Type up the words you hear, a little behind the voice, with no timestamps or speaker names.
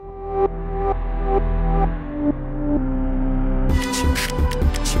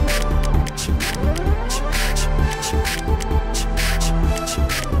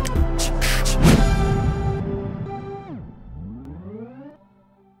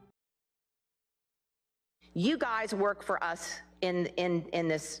You guys work for us in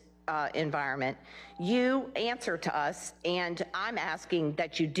this environment. You answer to us, and I'm asking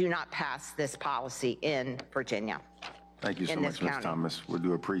that you do not pass this policy in Virginia. Thank you so much, Ms. Thomas. We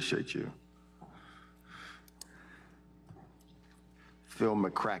do appreciate you. Phil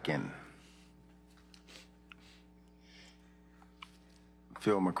McCracken.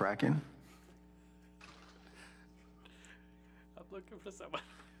 Phil McCracken. I'm looking for someone.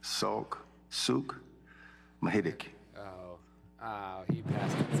 Sook Mahidik. Oh, he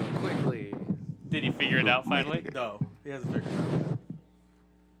passed it so quickly. Did he figure it out finally? No, he hasn't figured it out.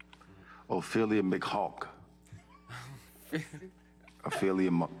 Ophelia McHawk. Ophelia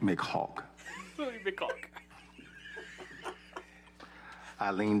McHawk.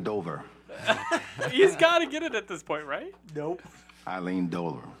 Eileen Dover. He's got to get it at this point, right? Nope. Eileen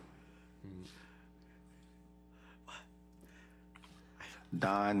Dover.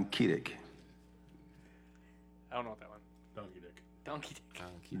 Don Kiddick. I don't know what that one. Donkey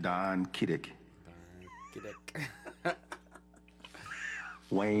Dick. Don Kiddick. Kiddick.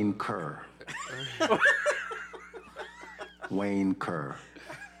 Wayne Kerr. Wayne Kerr.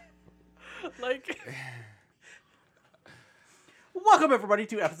 Like... Welcome, everybody,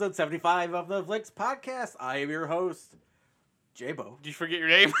 to episode 75 of the Vlixx podcast. I am your host, J-Bo. Did you forget your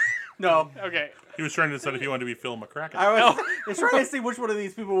name? No. Okay. He was trying to decide if he wanted to be Phil McCracken. I was trying to see which one of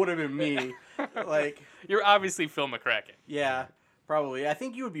these people would have been me. Like, you're obviously Phil McCracken. Yeah, probably. I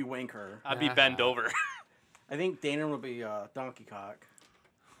think you would be Wayne Kerr. I'd be bent over. I think Dana would be Donkey Cock.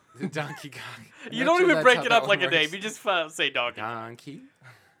 Donkey Cock. You don't even break it up like a name. You just say Donkey. Donkey.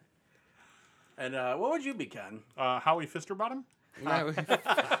 And what would you be, Ken? Howie Fisterbottom? No.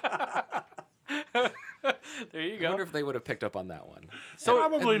 There you I go. wonder if they would have picked up on that one. So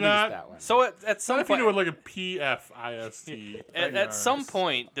probably not. That one. So at some What if you point, do it like a PFIST? at some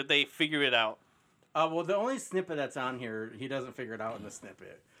point, did they figure it out? Well, the only snippet that's on here, he doesn't figure it out in the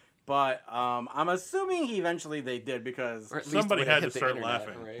snippet. But I'm assuming they did because somebody had to hit the start internet,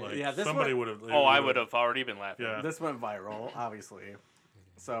 laughing. right? Like, Yeah, this somebody one- would have. Oh, I would have already been laughing. Yeah. this went viral, obviously.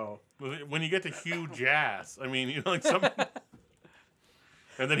 So When you get to Hugh Jass, I mean, you know, like some.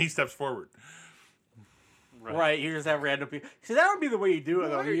 And then he steps forward. right, you just have random people. See, that would be the way you do it,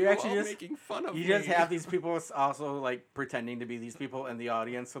 though. Why are You you actually all just making fun of you me? just have these people also like pretending to be these people in the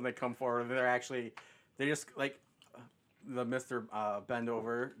audience when they come forward. They just like the Mr. Bend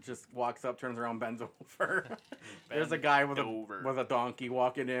Over just walks up, turns around, bends over. There's a guy with a donkey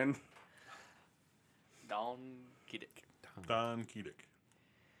walking in. Donkey Dick. Don Kiddick.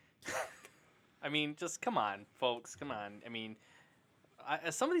 I mean, just come on, folks. Come on. I mean,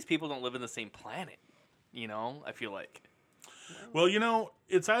 some of these people don't live in the same planet. You know, I feel like. Well, you know,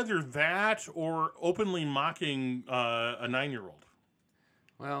 it's either that or openly mocking a 9-year-old.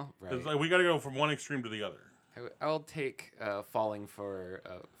 Well, right. It's like we got to go from one extreme to the other. I'll take falling for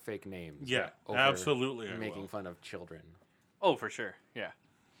fake names. Yeah, over absolutely. Making fun of children. Oh, for sure. Yeah.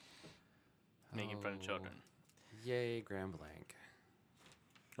 Making fun of children. Yay, Grand Blanc.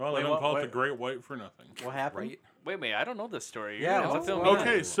 Well, they don't call it the Great White for nothing. What happened? Right? Wait, I don't know this story. Yeah, It's a what's film. going on?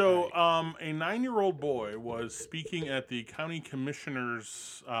 Okay, so a 9-year-old boy was speaking at the county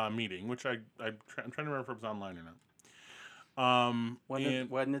commissioners meeting, which I'm trying to remember if it was online or not.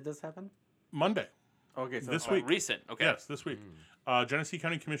 When did this happen? Monday. Okay, so This week. Recent. Okay. Yes, this week. Genesee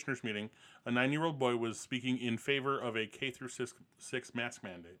County Commissioners meeting. A 9-year-old boy was speaking in favor of a K-6 mask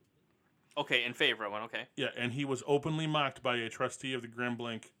mandate. Okay, in favor of one. Okay. Yeah, and he was openly mocked by a trustee of the Grand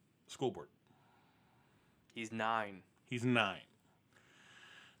Blanc School Board. He's 9. He's 9.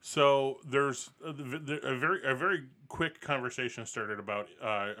 So there's a very quick conversation started about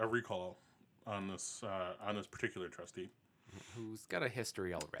a recall on this particular trustee. Who's got a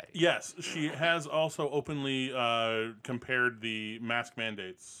history already. Yes, she has also openly compared the mask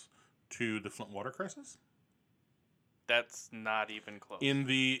mandates to the Flint water crisis. That's not even close.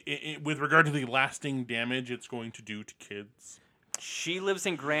 With regard to the lasting damage it's going to do to kids. She lives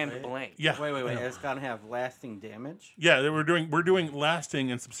in Grand Blanc. Yeah. Wait. It's gonna have lasting damage. Yeah, we're doing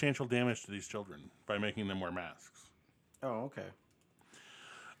lasting and substantial damage to these children by making them wear masks. Oh, okay.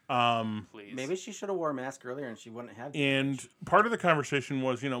 Please. Maybe she should have wore a mask earlier, and she wouldn't have. And part of the conversation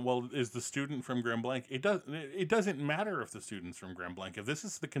was, is the student from Grand Blanc? It doesn't matter if the student's from Grand Blanc. If this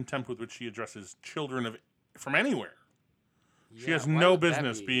is the contempt with which she addresses children from anywhere, she has no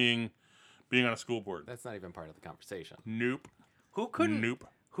business being on a school board. That's not even part of the conversation. Nope. Who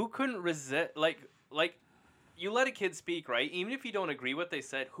couldn't resist? Like you let a kid speak, right? Even if you don't agree what they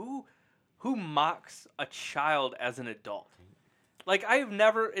said, who mocks a child as an adult? Like, I've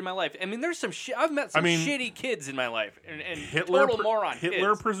never in my life. I mean, there's some shit. I've met some shitty kids in my life, and total moron Hitler,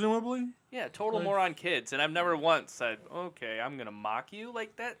 kids. presumably. Yeah, total moron kids, and I've never once said, "Okay, I'm gonna mock you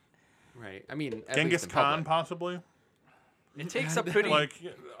like that." Right. I mean, at Genghis least in Khan, public. possibly. It takes a pretty. Like,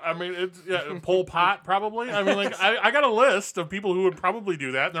 I mean, it's Pol Pot, probably. I mean, like, I got a list of people who would probably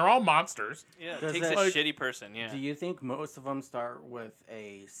do that, and they're all monsters. Yeah, it Does takes it- a like- shitty person. Yeah. Do you think most of them start with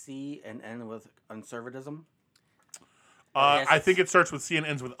a C and end with conservatism? Yes. I think it starts with C and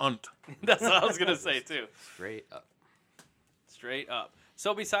ends with unt. That's what I was gonna say too. Straight up. Straight up.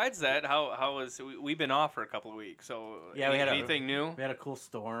 So besides that, how was we've been off for a couple of weeks? So Yeah, we had anything new? We had a cool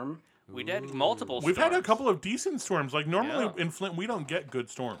storm. We did multiple. We've had a storms. couple of decent storms. Like, normally Yeah. in Flint, we don't get good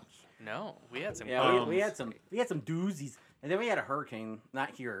storms. No, we had some. Yeah, we had some doozies, and then we had a hurricane. Not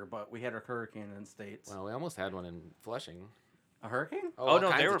here, but we had a hurricane in the States. Well, we almost had one in Flushing. A hurricane? Oh all no,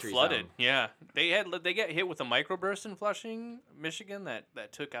 kinds they of were trees flooded. down. Yeah, they got hit with a microburst in Flushing, Michigan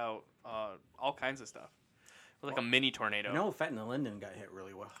that took out all kinds of stuff. It was like a mini tornado. No, Fenton and Linden got hit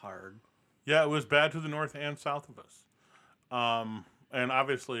really hard. Yeah, it was bad to the north and south of us. And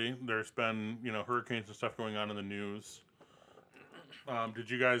obviously, there's been hurricanes and stuff going on in the news. Did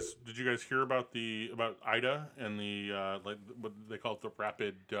you guys hear about Ida and the like what they call it, the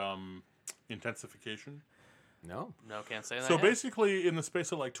rapid intensification? No. No, can't say that. So yet. basically, in the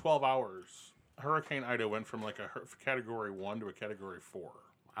space of like 12 hours, Hurricane Ida went from like a category 1 to a category 4.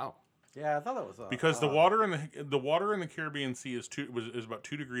 Wow. Yeah, I thought that was Because the water in the Caribbean Sea is about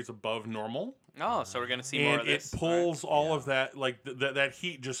 2 degrees above normal. Oh, so we're gonna see more And of it this. pulls all of that, like that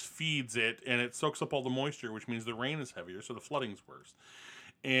heat just feeds it, and it soaks up all the moisture, which means the rain is heavier, so the flooding's worse.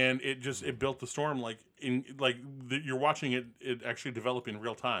 And it built the storm you're watching it actually develop in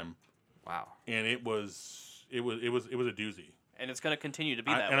real time, Wow. and it was a doozy. And it's gonna continue to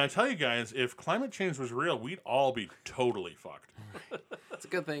be that And way. I tell you guys, if climate change was real, we'd all be totally fucked. It's a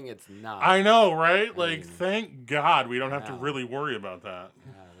good thing it's not. I know, right? Like, thank God we don't have to Yeah. really worry about that.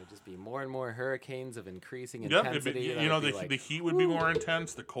 There'd just be more and more hurricanes of increasing Yep, intensity. the heat would be more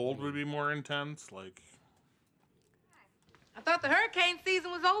intense, the cold would be more intense. Like, I thought the hurricane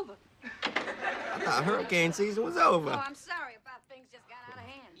season was over. I thought hurricane season was over. Oh, I'm sorry about things just got out of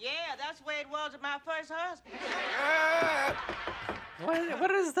hand. Yeah, that's the way it was with my first husband.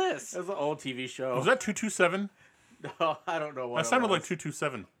 What is this? It was an old TV show. was that 227? No, I don't know what That it sounded was. like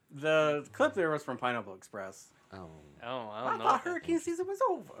 227. The clip there was from Pineapple Express. Oh. Oh, I I don't know. thought hurricane season was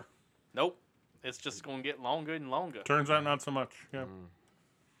over. Nope. It's just gonna get longer and longer. Turns out not so much. Yeah.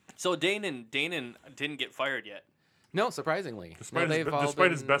 So Danon didn't get fired yet. No, surprisingly. Despite no, his- they've all despite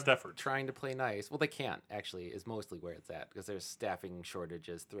his been best efforts. Trying to play nice. Well, they can't, actually, is mostly where it's at, because there's staffing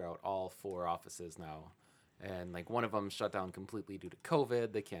shortages throughout all 4 offices now. And, like, one of them shut down completely due to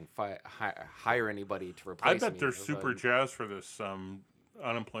COVID. They can't hire anybody to replace I bet me. they're It was super like- jazzed for this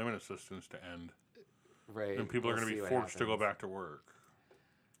unemployment assistance to end. Right. And people are we'll going to see be what forced to go happens. back to work.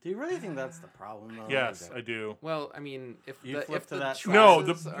 Do you really think that's the problem, though? Yes, I do. Well, I mean, if You the, flip if to the that No,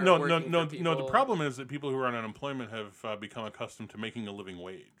 choices are no. working for The people- problem is that people who are on unemployment have become accustomed to making a living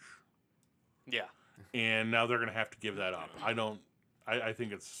wage, Yeah. and now they're going to have to give that up. I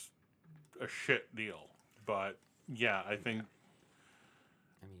think it's a shit deal, but yeah, I think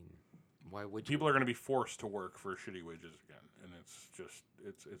I mean, why would you? people are going to be forced to work for shitty wages again, and it's just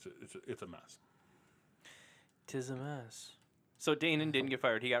it's a mess. 'Tis a mess. So Danon didn't get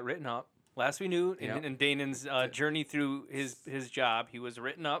fired. He got written up. Last we knew, in Danon's journey through his job, he was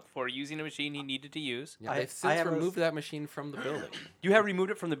written up for using a machine he needed to use. Yeah, I- they've I since have a- removed that machine from the building. You have removed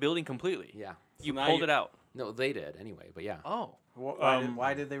it from the building completely. Yeah. You now pulled you- it out. No, they did anyway, but yeah. Oh.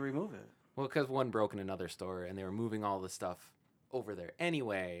 Why did they remove it? Well, because one broke in another store, and they were moving all the stuff over there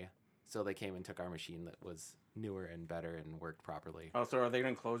anyway. So they came and took our machine that was newer and better and worked properly. Oh, so are they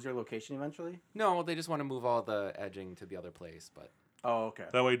going to close your location eventually? No, they just want to move all the edging to the other place. But Oh, okay.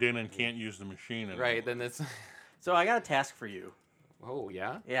 That way, Dana can't use the machine anymore. right, then it's. So I got a task for you. Oh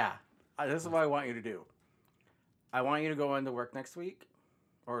yeah. Yeah. This is what I want you to do. I want you to go into work next week,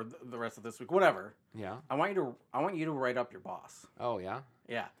 or the rest of this week, whatever. Yeah. I want you to write up your boss. Oh yeah.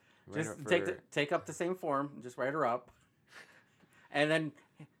 Yeah. Write Just up take up the same form. Just write her up, and then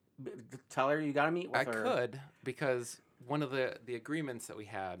tell her you got to meet with I her. could, because one of the agreements that we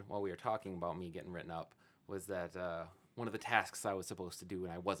had while we were talking about me getting written up was that one of the tasks I was supposed to do,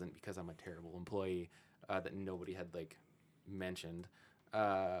 and I wasn't because I'm a terrible employee that nobody had like mentioned,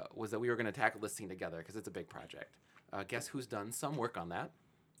 was that we were going to tackle this thing together because it's a big project. Guess who's done some work on that?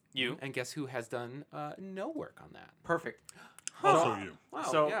 You. And guess who has done no work on that? Perfect. Also, you. Wow,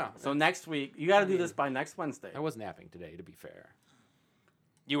 So yeah. so next week you got to do this by next Wednesday. I was napping today, to be fair.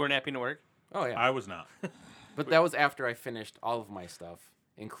 You were napping to work? Oh yeah. I was not. But that was after I finished all of my stuff,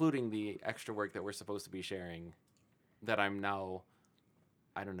 including the extra work that we're supposed to be sharing, that I'm now,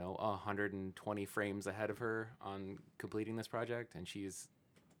 I don't know, 120 frames ahead of her on completing this project, and she's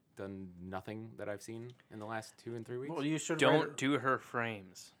done nothing that I've seen in the last 2 and 3 weeks. Well, you should Don't do her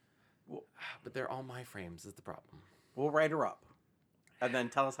frames. But they're all my frames is the problem. We'll write her up, and then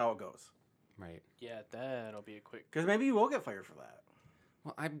tell us how it goes. Right. Yeah, that'll be a quick. Because maybe you will get fired for that.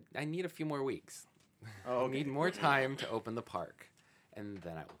 Well, I need a few more weeks. Oh, okay. I need more time to open the park, and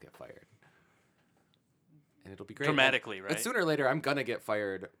then I will get fired. And it'll be great. Dramatically, And right? sooner or later, I'm going to get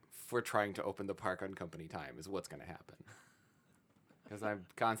fired for trying to open the park on company time is what's going to happen. Because I'm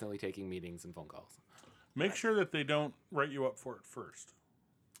constantly taking meetings and phone calls. Make sure that they don't write you up for it first.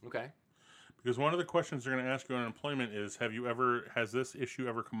 Okay. Because one of the questions they're going to ask you on employment is, has this issue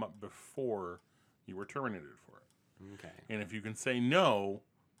ever come up before you were terminated for it? Okay. And if you can say no,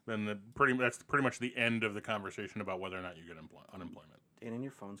 then that's pretty much the end of the conversation about whether or not you get unemployment. Dan, and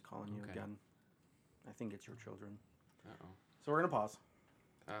your phone's calling you Okay. again. I think it's your children. Uh-oh. So we're going to pause.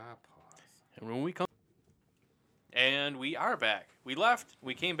 Pause. And when we come, and we are back. We left.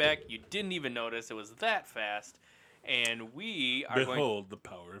 We came back. You didn't even notice. It was that fast. And we are Behold the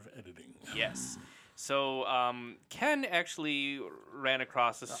power of editing. Yes. So Ken actually ran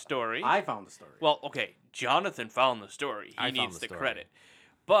across a story. I found the story. Well, okay. Jonathan found the story. I He found needs the the story. credit.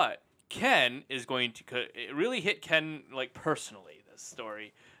 But Ken is going to. It really hit Ken like personally. This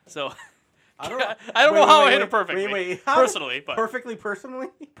story. So I don't know. I don't know how I hit it perfectly. Wait. Personally, but Perfectly personally?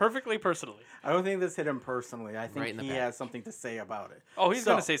 perfectly personally. I don't think this hit him personally. I think Right in the he back. has something to say about it. Oh, he's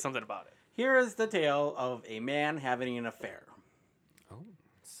So, going to say something about it. Here is the tale of a man having an affair. Oh,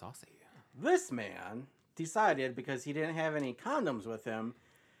 saucy. This man decided, because he didn't have any condoms with him,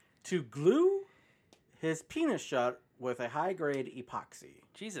 to glue his penis shut with a high-grade epoxy.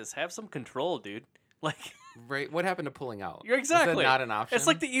 Jesus, have some control, dude. Like, Right. What happened to pulling out? you're exactly. Is that not an option? It's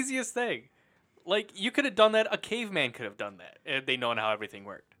like the easiest thing. Like, you could have done that. A caveman could have done that if they known how everything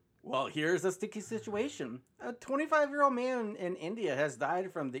worked. Well, here's a sticky situation. A 25-year-old man in India has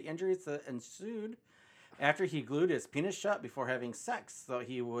died from the injuries that ensued after he glued his penis shut before having sex so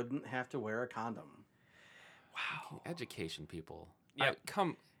he wouldn't have to wear a condom. Education, people. Yep.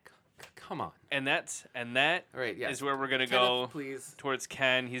 Come on. And that All right, yes. is where we're gonna Kenneth, go please. towards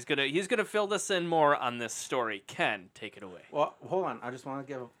Ken. He's gonna fill us in more on this story. Ken, take it away. Well, hold on. I just want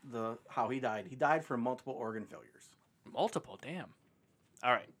to give how he died. He died from multiple organ failures. Multiple, damn.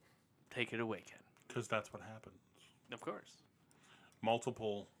 All right, take it away, Ken. Because that's what happens. Of course.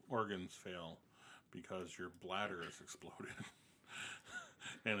 Multiple organs fail because your bladder is exploded,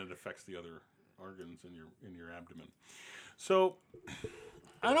 and it affects the other organs in your abdomen. So,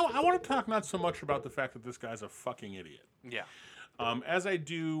 I want to talk not so much about the fact that this guy's a fucking idiot, Yeah. as I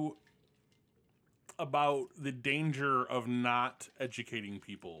do about the danger of not educating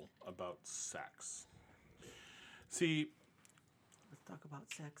people about sex. See, Let's talk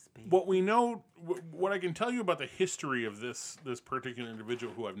about sex, baby. what we know, what I can tell you about the history of this particular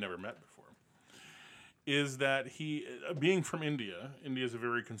individual who I've never met before, is that he, being from India is a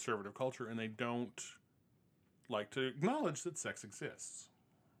very conservative culture, and they don't like to acknowledge that sex exists.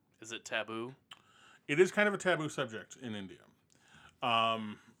 Is it taboo? It is kind of a taboo subject in India,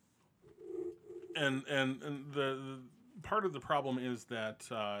 and the part of the problem is that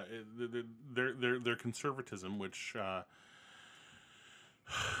their conservatism, which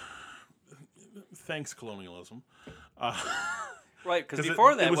thanks colonialism. Right, because 'cause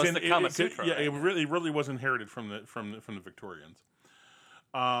before that it was the Kama Sutra. Yeah, right? it really was inherited from the Victorians.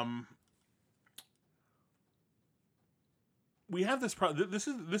 We have this problem.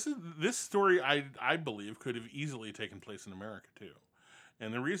 This story I believe could have easily taken place in America too,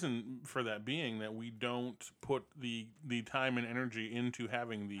 and the reason for that being that we don't put the time and energy into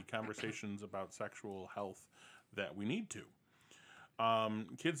having the conversations about sexual health that we need to.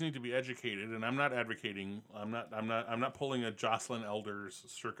 Kids need to be educated, and I'm not advocating. I'm not pulling a Jocelyn Elders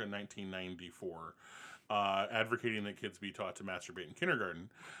circa 1994, advocating that kids be taught to masturbate in kindergarten.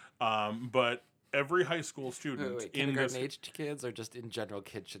 But every high school student Wait, in kindergarten this aged kids, or just in general,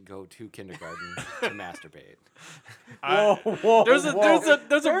 kids should go to kindergarten to masturbate. Whoa, There's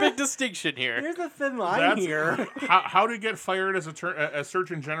a big distinction here. There's a thin line here. how to get fired as a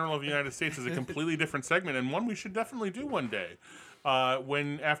Surgeon General of the United States is a completely different segment, and one we should definitely do one day.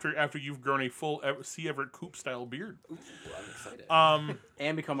 When after you've grown a full C. Everett Koop style beard. Ooh, I'm excited.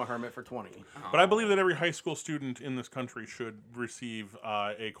 And become a hermit for 20. But I believe that every high school student in this country should receive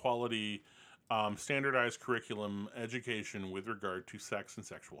a quality, standardized curriculum education with regard to sex and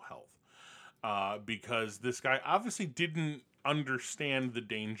sexual health. Because this guy obviously didn't understand the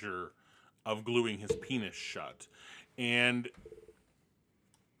danger of gluing his penis shut. And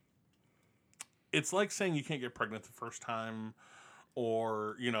it's like saying you can't get pregnant the first time,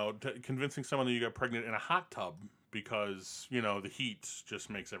 or, convincing someone that you got pregnant in a hot tub because, the heat just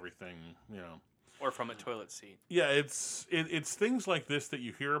makes everything, Or from a toilet seat. Yeah, it's things like this that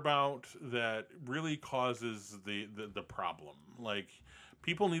you hear about that really causes the problem. Like,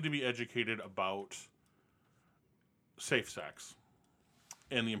 people need to be educated about safe sex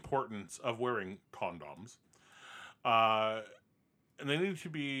and the importance of wearing condoms. And they need to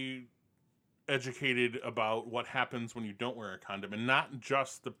be educated about what happens when you don't wear a condom, and not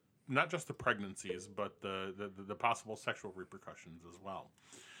just the pregnancies, but the possible sexual repercussions as well.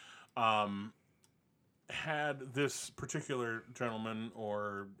 Had this particular gentleman,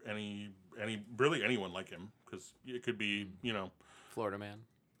 or really anyone like him, because it could be, Florida man.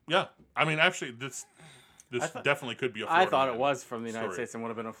 Yeah, I mean, actually, this definitely could be a Florida I thought man it was from the United story. States and would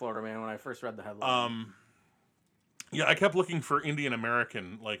have been a Florida man when I first read the headline. Yeah, I kept looking for Indian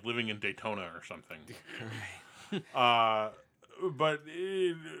American, like living in Daytona or something. But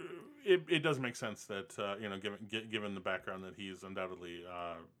it does make sense that given the background that he's undoubtedly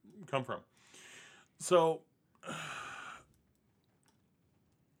come from. So,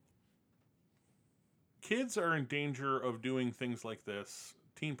 kids are in danger of doing things like this,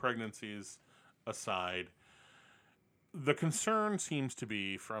 teen pregnancies aside. The concern seems to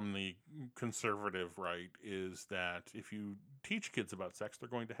be, from the conservative right, is that if you teach kids about sex, they're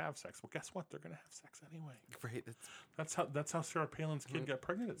going to have sex. Well, guess what? They're going to have sex anyway. Right. That's how Sarah Palin's kid got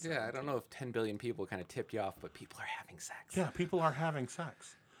pregnant at 17. Yeah, I don't know if 10 billion people kind of tipped you off, but people are having sex. Yeah, people are having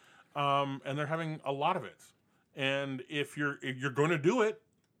sex. And they're having a lot of it. And if you're going to do it,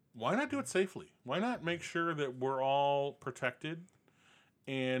 why not do it safely? Why not make sure that we're all protected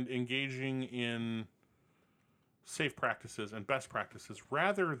and engaging in safe practices and best practices,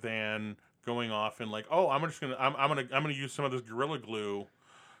 rather than going off and like, oh, I'm gonna use some of this Gorilla Glue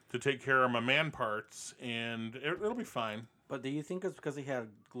to take care of my man parts, and it'll be fine. But do you think it's because he had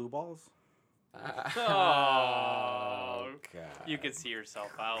glue balls? Oh, God. You could see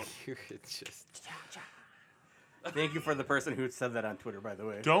yourself out. It's just... Thank you for the person who said that on Twitter, by the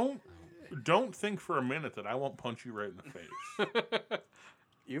way. Don't think for a minute that I won't punch you right in the face.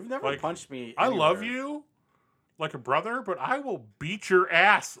 You've never punched me I anywhere. love you like a brother, but I will beat your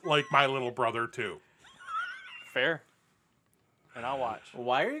ass like my little brother too. Fair. And I'll watch.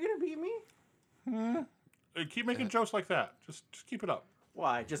 Why are you going to beat me? Keep making jokes like that. Just keep it up.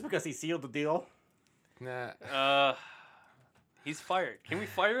 Why? Just because he sealed the deal? Nah. He's fired. Can we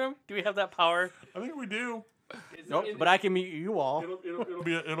fire him? Do we have that power? I think we do. Nope, but I can meet you all.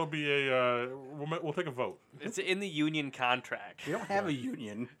 It'll be a we'll take a vote. It's in the union contract. We don't have a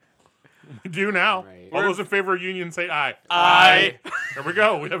union. We do now. Right. All those in favor of union say aye. Aye. There we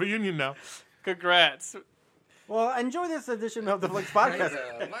go. We have a union now. Congrats. Well, enjoy this edition of the Vlixx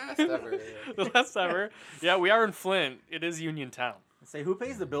podcast. Last ever. The last ever. Yeah, we are in Flint. It is Union Town. Say, who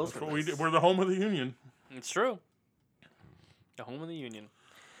pays the bills That's for what we this? do. We're the home of the union. It's true. The home of the union.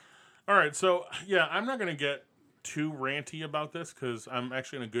 All right, so yeah, I'm not gonna get too ranty about this because I'm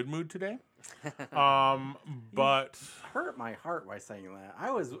actually in a good mood today. But Hurt my heart by saying that.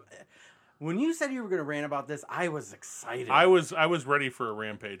 When you said you were going to rant about this, I was excited. I was ready for a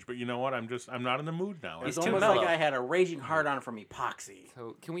rampage, but you know what? I'm not in the mood now. It's He's too almost mellow. like I had a raging heart on from epoxy.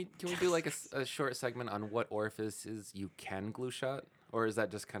 So can we do like a short segment on what orifices you can glue shut, or is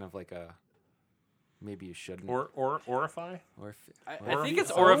that just kind of like a maybe you shouldn't? Or orify? I think it's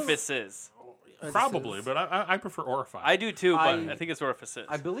orifices. Probably, but I prefer orify. I do too, but I think it's orifices.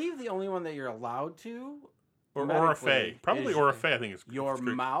 I believe the only one that you're allowed to, or medically, orifay. Probably is orifay. I think it's your it's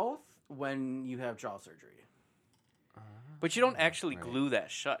great. mouth when you have jaw surgery. But you don't actually glue that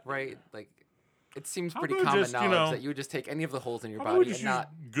shut. Right, like it seems How pretty about common just, knowledge that you would just take any of the holes in your How about we body just and use not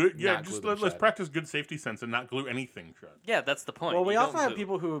good? Yeah, not just glue them let's shut. practice good safety sense and not glue anything shut. Yeah, that's the point. Well, we You also don't have glue.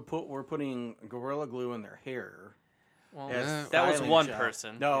 people who were putting Gorilla Glue in their hair. Well, as that was styling one shot.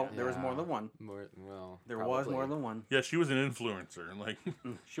 person. No, there was Yeah. more than one. There was more than one. Yeah, she was an influencer, and like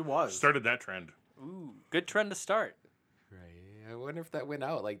She was. started that trend. Ooh, good trend to start. Right. I wonder if that went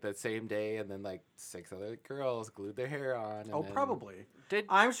out like the same day, and then like 6 other girls glued their hair on. And Oh, then... probably. Did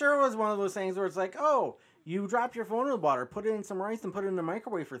I'm sure it was one of those things where it's like, oh, you dropped your phone in the water, put it in some rice, and put it in the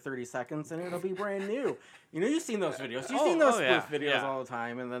microwave for 30 seconds, and it'll be brand new. You know, you've seen those videos. You've seen those yeah, spoof videos yeah. all the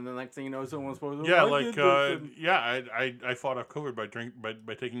time, and then the next thing you know, someone's supposed to. Yeah, "I like did this," and- I fought off COVID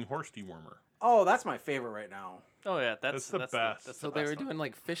by taking horse dewormer. Oh, that's my favorite right now. Oh yeah, that's the best. That's So the they best were one. doing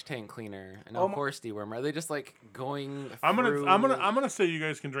like fish tank cleaner and Oh a my- horse dewormer. Are they just like going? I'm through... gonna say you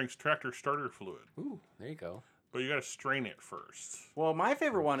guys can drink tractor starter fluid. Ooh, there you go. But you got to strain it first. Well, my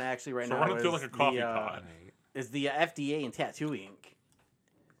favorite one actually right So now run it is through like a coffee pod. is the FDA and tattoo ink.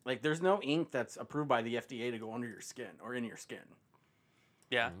 Like, there's no ink that's approved by the FDA to go under your skin or in your skin.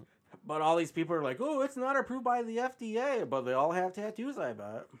 Yeah. But all these people are like, oh, it's not approved by the FDA, but they all have tattoos, I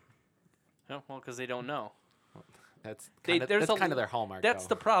bet. No, well, because they don't know. That's kind of their hallmark. That's though.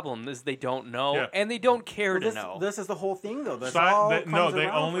 the problem, is they don't know, Yeah. and they don't care to This, know. this is the whole thing, though. This Sci- all they- comes no, they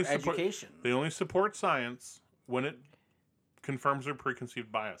around only for support education. They only support science when it confirms their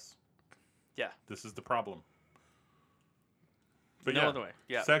preconceived bias. Yeah. This is the problem. But No yeah, other way.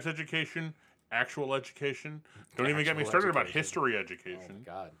 Yeah. Sex education, actual education. Don't even get me Actual started about education. history Oh education.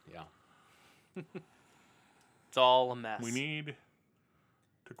 my god, yeah. It's all a mess. We need,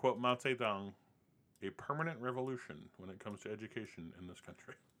 to quote Mao Zedong, a permanent revolution when it comes to education in this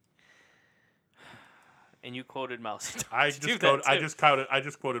country. And you quoted Mao Zedong. I to do just that quoted, I too.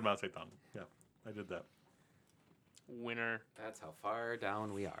 just quoted Mao Zedong. Yeah, I did that. Winner. That's how far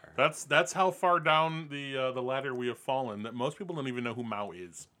down we are. That's how far down the ladder we have fallen that most people don't even know who Mao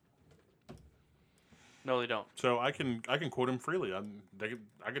is. No, they don't. So I can quote him freely.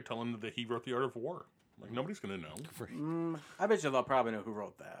 I could tell him that he wrote The Art of War. Like, nobody's gonna know. I bet you they'll probably know who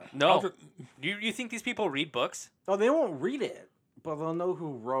wrote that. No. You think these people read books? Oh, they won't read it, but they'll know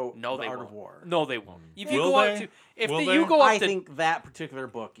who wrote No, The they Art won't. of War. No, they won't. If you Will go up they? to if Will the, they? you go up I to think that particular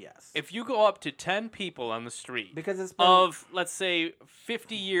book, yes. if you go up to 10 people on the street Because it's been, of let's say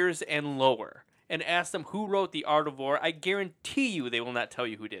 50 years and lower and ask them who wrote The Art of War, I guarantee you they will not tell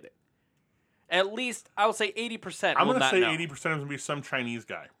you who did it. At least I would say 80% I'm will gonna not say know. 80% is gonna be some Chinese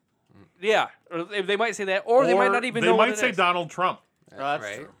guy. Yeah, or they might say that, or they might not even know. They what might it say is. Donald Trump. that's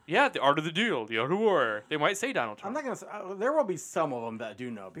right? true. Yeah, The Art of the Deal, The Art of War. They might say Donald I'm Trump. not gonna say, there will be some of them that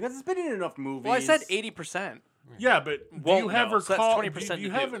do know because it's been in enough movies. Well, I said 80%. Yeah, but do Won't you have know, so that's recall? 20% Do you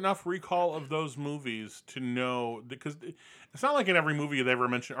you have do. enough recall of those movies to know? Because it's not like in every movie they ever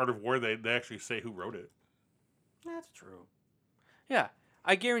mention Art of War, they actually say who wrote it. That's true. Yeah,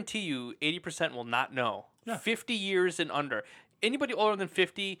 I guarantee you 80% will not know. Yeah. 50 years and under. Anybody older than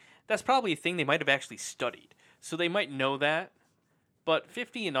 50, that's probably a thing they might have actually studied. So they might know that. But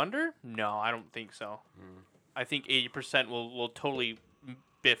 50 and under? No, I don't think so. I think 80% will totally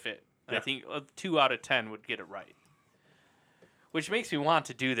biff it. Yeah. I think 2 out of 10 would get it right. Which makes me want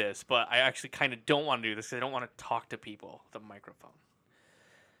to do this, but I actually kind of don't want to do this because I don't want to talk to people with a microphone.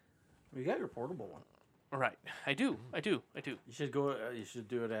 You got your portable one. Right. I do. You should go. You should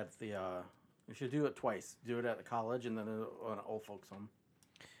do it at the. You should do it twice. Do it at the college and then on an old folks home.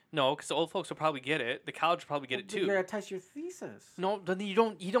 No, because the old folks will probably get it. The college will probably get it too. You gotta test your thesis. No, then you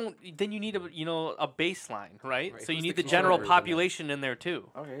don't. Then you need a a baseline, right? Right, So you who's need the the general controller in that? population in there too,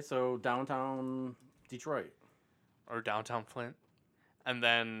 Okay, so downtown Detroit. or downtown Flint, and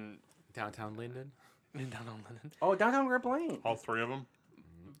then Downtown Linden. downtown Linden, Oh, downtown Grand Plain. All three of them.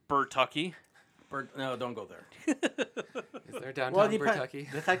 Bertucky. No, don't go there. Is there downtown Well, Kentucky?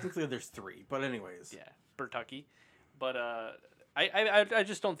 technically there's 3, but anyways. Yeah, Bertucky. But I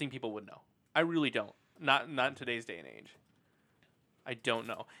just don't think people would know. I really don't. Not in today's day and age. I don't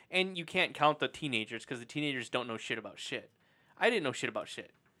know. And you can't count the teenagers because the teenagers don't know shit about shit. I didn't know shit about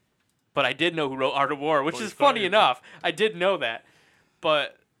shit. But I did know who wrote Art of War, which is funny enough. I did know that.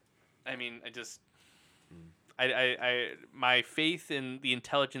 But, I mean, my faith in the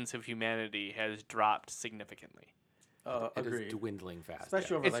intelligence of humanity has dropped significantly. It Agreed. is dwindling fast.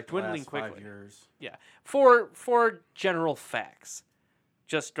 Especially yeah. over It's like the dwindling last 5 quickly. years. Yeah, for general facts,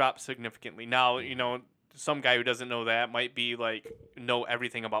 just dropped significantly. Now some guy who doesn't know that might be like know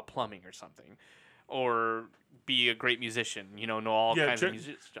everything about plumbing or something, or be a great musician. Know all kinds of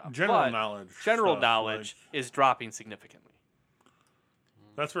music stuff. General But knowledge. General stuff, knowledge is dropping significantly.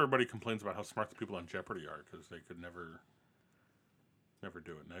 That's where everybody complains about how smart the people on Jeopardy are because they could never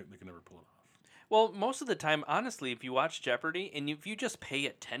do it. They can never pull it off. Well, most of the time, honestly, if you watch Jeopardy and if you just pay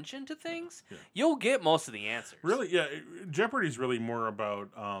attention to things, Yeah. you'll get most of the answers. Really, yeah. Jeopardy's really more about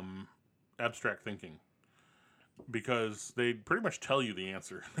abstract thinking because they pretty much tell you the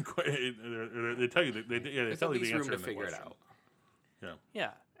answer. They tell you they There's tell at you least the room answer to in the figure it question. out.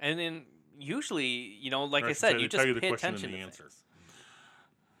 Yeah, and then usually, like Or I should said, say you they just tell you the pay question and attention the to answer. things.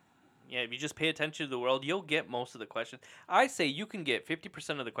 Yeah, if you just pay attention to the world, you'll get most of the questions. I say you can get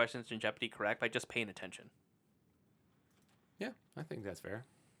 50% of the questions in Jeopardy correct by just paying attention. Yeah, I think that's fair.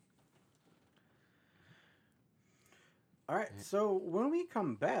 All right, so when we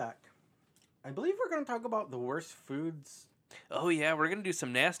come back, I believe we're going to talk about the worst foods. Oh yeah, we're gonna do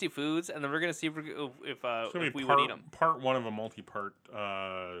some nasty foods, and then we're gonna see if It's gonna if be we would eat them. part one of a multi-part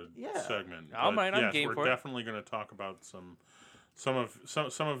Yeah. segment. All But right, I'm yes, game we're for it. definitely going to talk about some some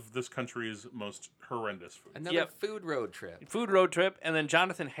of this country's most horrendous food. Another food road trip. Food road trip, and then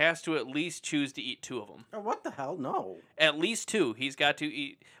Jonathan has to at least choose to eat 2 of them. Oh, what the hell? No. At least 2. He's got to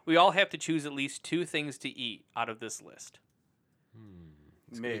eat. We all have to choose at least 2 things to eat out of this list.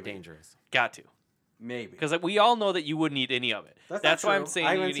 It's gonna be dangerous. Got to. Maybe. Because we all know that you wouldn't eat any of it. That's why not I'm true. saying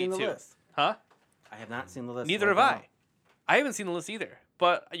I you haven't can seen eat the 2. list. Huh? I have not seen the list. Neither have I. I haven't seen the list either.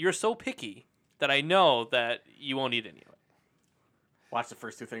 But you're so picky that I know that you won't eat any of it. Watch the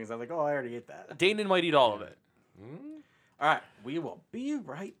first 2 things. I'm like, oh, I already ate that. Damon might eat all of it. All right. We will be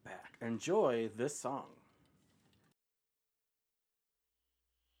right back. Enjoy this song.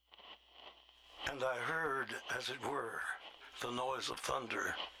 And I heard, as it were, the noise of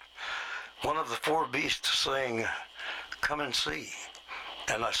thunder. One of the 4 beasts saying, "Come and see."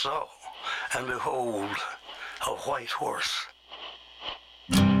 And I saw, and behold, a white horse.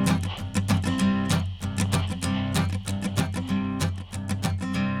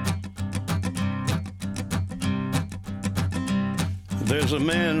 There's a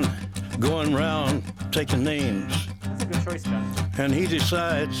man going round taking names. That's a good choice, Ben. And he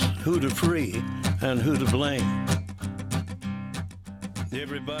decides who to free and who to blame.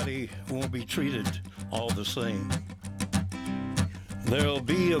 Everybody won't be treated all the same. There'll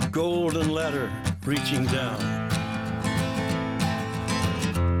be a golden ladder reaching down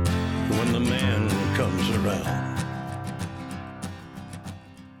when the man comes around.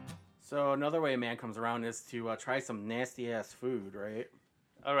 So another way a man comes around is to try some nasty ass food, right?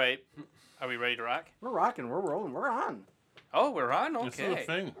 All right. Are we ready to rock? We're rocking. We're rolling. We're on. Oh, we're on? This is a Okay.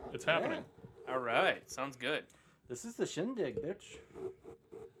 thing. It's happening. All right. Sounds good. This is the shindig, bitch.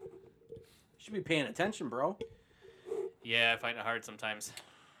 You should be paying attention, bro. Yeah, I find it hard sometimes.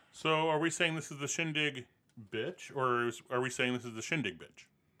 So, are we saying this is the shindig bitch, or are we saying this is the shindig bitch?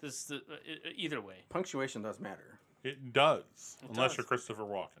 This is the, either way. Punctuation does matter. It does, unless does. you're Christopher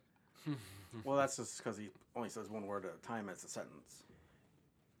Walken. Well, that's just because he only says one word at a time as a sentence.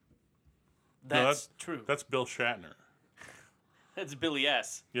 No, That's true. That's Bill Shatner. That's Billy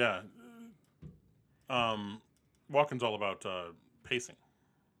S. Yeah. Walken's all about pacing.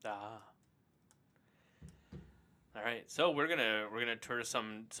 Ah. All right. So we're gonna tour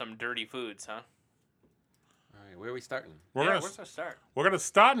some dirty foods, huh? All right, where are we starting? Where's our start? We're gonna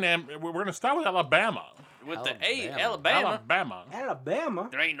start with Alabama. With Alabama. Alabama. Alabama?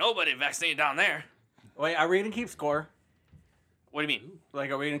 There ain't nobody vaccinated down there. Wait, are we going to keep score? What do you mean? Like,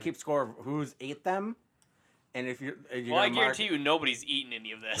 are we going to keep score of who's ate them? And if you're Well, I guarantee you nobody's eating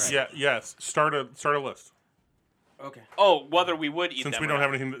any of this. Yeah. Yes. Start a list. Okay. Oh, whether we would eat Since them we or don't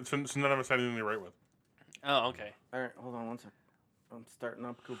not. have anything, since none of us had anything to write with. Oh, okay. All right, hold on one sec. I'm starting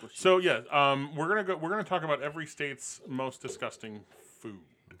up Google Sheets. So yeah, we're gonna talk about every state's most disgusting food.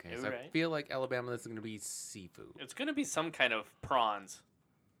 Okay, so I Alright. feel like Alabama is going to be seafood. It's gonna be some kind of prawns.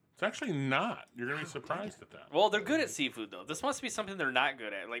 It's actually not. You're gonna be surprised at that. Well, they're good at seafood though. This must be something they're not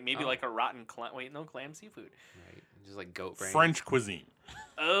good at. Like maybe like a rotten clam. Wait, no, clam seafood. Right, just like goat brain. French cuisine.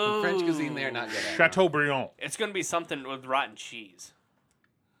 Oh, French cuisine, they're not good at. Chateaubriand. It's gonna be something with rotten cheese.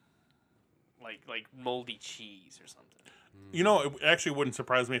 Like moldy cheese or something. You know, it actually wouldn't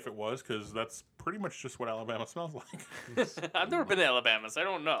surprise me if it was, because that's pretty much just what Alabama smells like. I've never been to Alabama, so I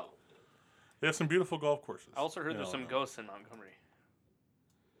don't know. They have some beautiful golf courses. I also heard in there's some Alabama. ghosts in Montgomery.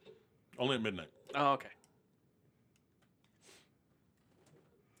 Only at midnight. Oh, okay.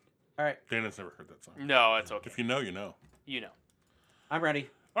 All right, Dana's never heard that song. No, it's okay. If you know, you know. You know. I'm ready.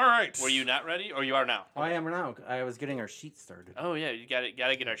 All right. Were you not ready, or you are now? I am now. I was getting our sheet started. Oh yeah, you gotta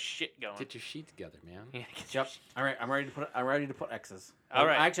get our shit going. Get your sheet together, man. Yeah, get your Yep. All right, I'm ready to put X's. All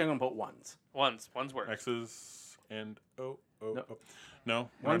right. Actually, I'm gonna put ones. One's work. X's and No. No, we're not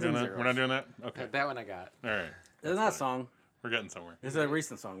Ones doing and that. zeros. We're not doing that. Okay. That one I got. All right. Isn't that a song? We're getting somewhere. It's a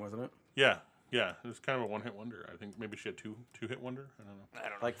recent song, wasn't it? Yeah. It was kind of a one-hit wonder. I think maybe she had two hit wonder. I don't know. I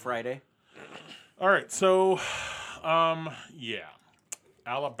don't know. Like Friday. All right. So, yeah,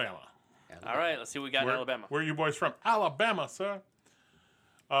 Alabama. All right, let's see what we got in Alabama. Where are you boys from? Alabama, sir.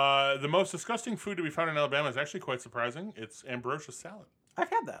 The most disgusting food to be found in Alabama is actually quite surprising. It's ambrosia salad. I've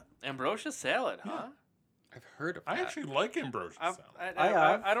had that. Ambrosia salad, huh? I've heard of I that. actually like ambrosia salad.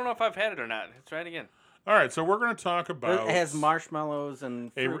 I don't know if I've had it or not. Let's try it again. All right, so we're going to talk about It has marshmallows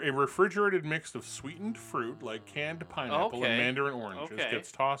and fruit. a refrigerated mix of sweetened fruit like canned pineapple Okay. and mandarin oranges Okay.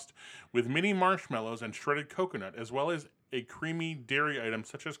 gets tossed with mini marshmallows and shredded coconut, as well as a creamy dairy item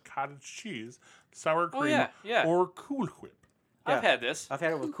such as cottage cheese, sour cream, yeah. or Cool Whip. I've had this. I've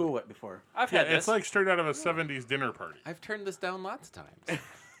had it with Cool Whip before. I've Yeah, had this. it's like straight out of a 70s dinner party. I've turned this down lots of times.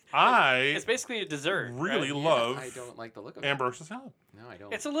 It's basically a dessert. really right? love I don't like the look of ambrosia salad. No, I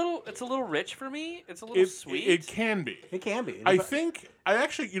don't. It's a little rich for me. It's a little sweet. It can be. It can be. I think I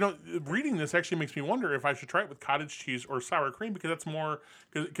actually, reading this actually makes me wonder if I should try it with cottage cheese or sour cream because that's more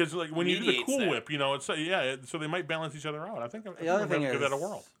because like when you do the Mediates Cool that. Whip, so they might balance each other out. I think the other thing give is that a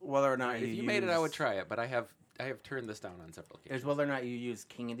whirl. whether or not If you made it, I would try it, but I have turned this down on several occasions. Is whether or not you use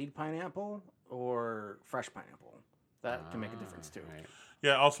candied pineapple or fresh pineapple. That can make a difference too. Right.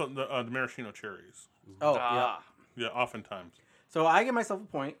 Yeah, also the maraschino cherries. Oh, Ah, Yeah, oftentimes. So I give myself a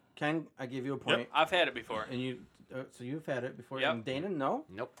point. Ken, I give you a point. I've had it before. And you, so you've had it before. Yep. And Dana, no.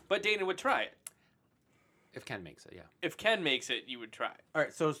 Nope. But Dana would try it. If Ken makes it, yeah. If Ken makes it, you would try it. All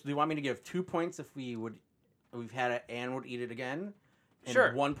right. So do you want me to give 2 points if we've had it and would eat it again? And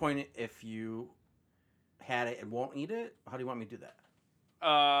Sure. 1 point if you had it and won't eat it. How do you want me to do that?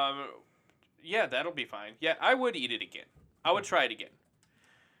 Yeah, that'll be fine. Yeah, I would eat it again. I would try it again.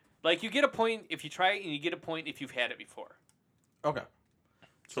 Like, you get a point if you try it, and you get a point if you've had it before. Okay.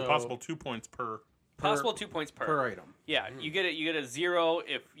 So possible 2 points per. Possible 2 points per item. Yeah, you get it. You get a 0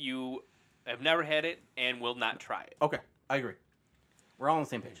 if you have never had it and will not try it. Okay, I agree. We're all on the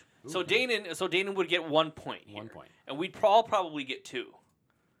same page. So Dana would get 1 point. Here. 1 point. And we'd probably get 2,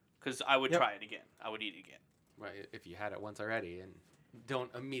 because I would Yep. try it again. I would eat it again. Right. If you had it once already and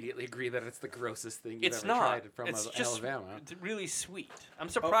don't immediately agree that it's the grossest thing you've It's ever not. tried from It's just Alabama. it's really sweet. I'm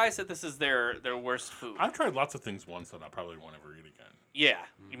surprised that this is their worst food. I've tried lots of things once that I probably won't ever eat again. Yeah,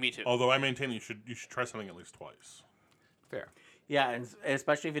 me too. Although I maintain you should try something at least twice. Fair. Yeah, and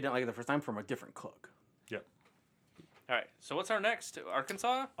especially if you didn't like it the first time from a different cook. Yep. All right. So what's our next?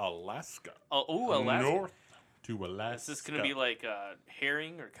 Arkansas? Alaska. Oh, Alaska. North to Alaska. Is this gonna be like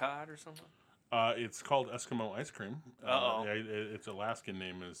herring or cod or something? It's called Eskimo ice cream. Uh-oh. Its Alaskan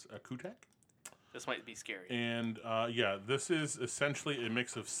name is Kutek. This might be scary. And this is essentially a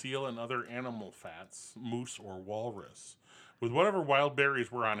mix of seal and other animal fats, moose or walrus, with whatever wild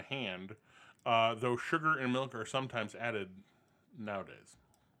berries were on hand, though sugar and milk are sometimes added nowadays.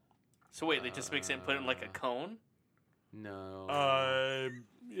 So wait, they just mix it and put it in like a cone? No.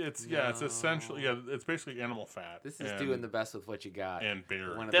 It's essentially it's basically animal fat. This is doing the best with what you got. And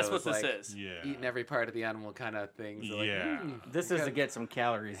berries. One of That's those, what this like, is. Yeah. Eating every part of the animal kind of things. Like, This is to get some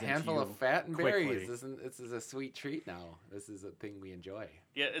calories into handful you of fat and quickly. berries. This is a sweet treat now. This is a thing we enjoy.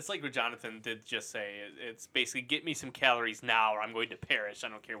 Yeah, it's like what Jonathan did just say. It's basically get me some calories now or I'm going to perish. I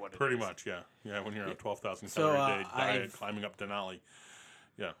don't care what it is. Pretty much, yeah. Yeah, when you're on a 12,000 So, calorie a day diet, climbing up Denali.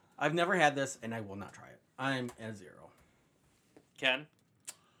 Yeah. I've never had this, and I will not try it. I'm at 0. Ken?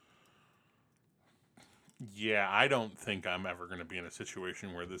 Yeah, I don't think I'm ever going to be in a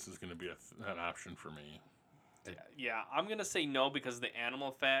situation where this is going to be an option for me. Yeah, I'm going to say no because of the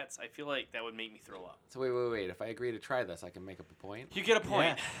animal fats. I feel like that would make me throw up. So wait. If I agree to try this, I can make up a point? You get a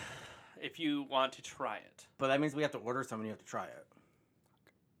point Yeah. if you want to try it. But that means we have to order some and you have to try it.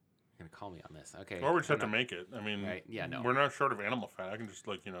 You're going to call me on this. Okay. Or we just have to make it. I mean, Right, yeah, no. we're not short of animal fat. I can just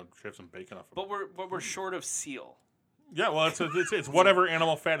shave some bacon off of it. But we're short of seal. Yeah, well, it's whatever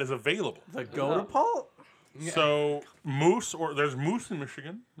animal fat is available. The goat pulp? So there's moose in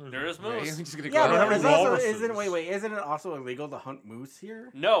Michigan. There is Right, moose. you're just gonna Yeah, don't but have it's any also, walruses. isn't it also illegal to hunt moose here?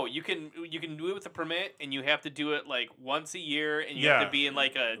 No, you can do it with a permit, and you have to do it like once a year, and you have to be in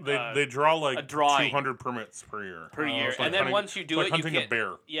like a they draw like a drawing 200 permits per year. year, It's like and then hunting- once you do it's it, like you hunting can't. a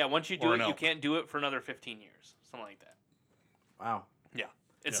bear. Yeah, once you or do an it, you elk. can't do it for another 15 years, something like that. Wow. Yeah,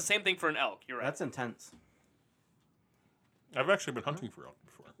 it's Yeah. the same thing for an elk. You're right. That's intense. I've actually been hunting for elk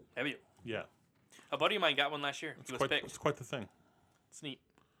before. Have you? Yeah, A buddy of mine got one last year. He was picked. it's quite the thing. It's neat.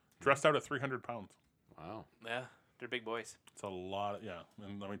 Dressed out at 300 pounds. Wow. Yeah, they're big boys. It's a lot.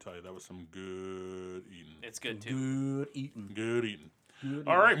 And let me tell you, that was some good eating. It's good too. Good eating. Good eating.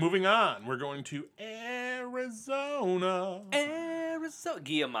 All right, moving on. We're going to Arizona.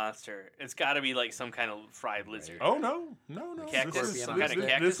 Gia monster. It's got to be like some kind of fried lizard. Oh no. Cactus? This, Some kind of this,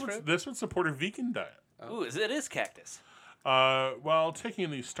 cactus would, fruit? this would support a vegan diet. Ooh, it is cactus. While taking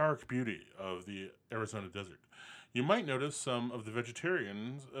in the stark beauty of the Arizona desert, you might notice some of the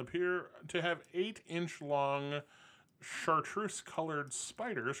vegetarians appear to have 8-inch long chartreuse-colored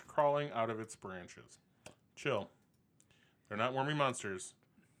spiders crawling out of its branches. Chill. They're not wormy monsters.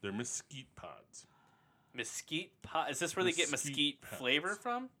 They're mesquite pods. Mesquite pot. Is this where they get Mesquite mesquite flavor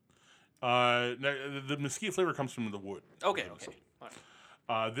from? No, the mesquite flavor comes from the wood. Okay. obviously. All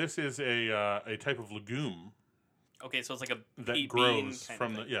right. This is a type of legume Okay, so it's like a that bean grows kind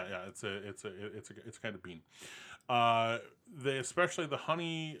from of the thing. it's a kind of bean. They especially the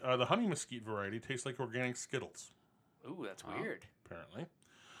honey mesquite variety tastes like organic Skittles. Ooh, that's weird. Apparently,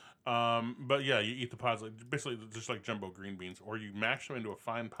 But yeah, you eat the pods like basically just like jumbo green beans, or you mash them into a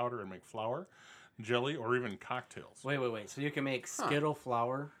fine powder and make flour, jelly, or even cocktails. Wait. So you can make Skittle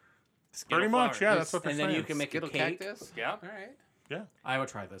flour? Pretty much, yeah. That's what they're And saying. then you can make Skittle a cake? cactus? Yeah. All right. Yeah. I would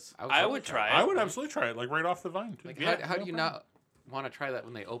try this. I would try it. I would absolutely try it, like right off the vine, too. Like, Yeah, how no do you problem. not want to try that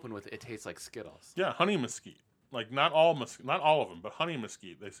when they open with it tastes like Skittles? Yeah, honey mesquite. Like not all of them, but honey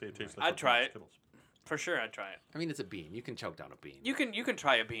mesquite. They say it tastes like I'd try it. Skittles. For sure, I'd try it. I mean, it's a bean. You can choke down a bean. You can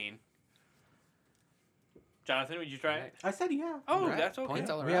try a bean. Jonathan, would you try it? I said yeah. Oh, Right. that's okay. Points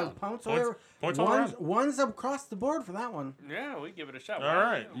all We around. have points Points all around. one's across the board for that one. Yeah, we give it a shot. All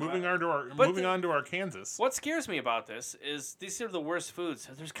right, moving on to our Kansas. What scares me about this is these are the worst foods.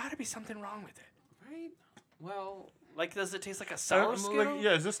 So there's got to be something wrong with it. Right? Well, Like, does it taste like a sour Skittle?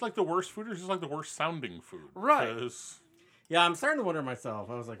 yeah, is this like the worst food, or is this like the worst sounding food? Right. 'Cause- Yeah, I'm starting to wonder myself.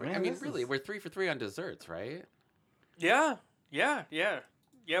 I was like, man, I mean, this really, is- we're 3 for 3 on desserts, right? Yeah. Yeah,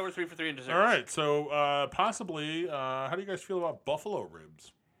 we're 3 for 3 in desserts. All right, so possibly, how do you guys feel about buffalo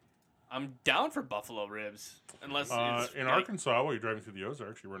ribs? I'm down for buffalo ribs. Unless it's In like- Arkansas, while you're driving through the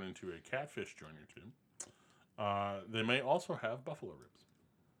Ozarks, you run into a catfish joint or two. They may also have buffalo ribs.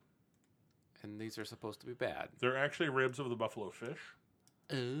 And these are supposed to be bad. They're actually ribs of the buffalo fish.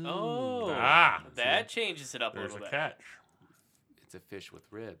 Oh. That changes it up a There's little a bit. catch. It's a fish with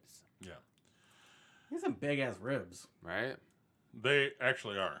ribs, Yeah, These some big ass ribs. right? they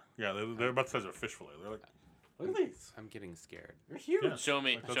actually are. Yeah, they're about the size of a fish fillet. They're like, Look at these. I'm getting scared. They're huge. yeah, Show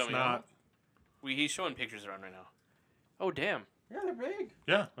me. that's Show me. not. He's showing pictures around right now. Oh, damn. Yeah, they're big.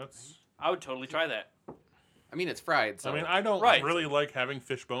 Yeah, that's. I would totally try that. I mean, it's fried, so I mean, I don't Right. really like having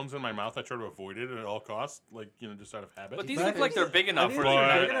fish bones in my mouth. I try to avoid it at all costs, like just out of habit. But these But look like they're big enough I for think they're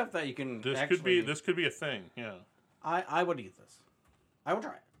But- big enough that you can. this actually, could be a thing. Yeah. I would eat this. I would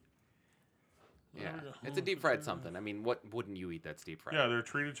try it. yeah, it's a deep fried something. I mean, what wouldn't you eat that's deep fried? Yeah, they're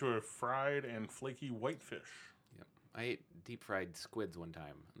treated to a fried and flaky whitefish. Yep. I ate deep fried squids one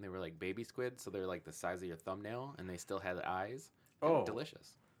time, and they were like baby squids, so they're like the size of your thumbnail, and they still had eyes. They were Oh.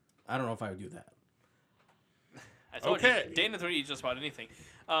 delicious. I don't know if I would do that. I told Okay. you, Dana would eat just about anything.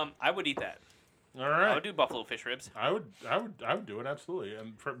 I would eat that. All I right. would do buffalo fish ribs. I would do it absolutely.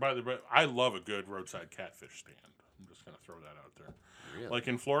 And by the way, I love a good roadside catfish stand. I'm just gonna throw that out there. Really? Like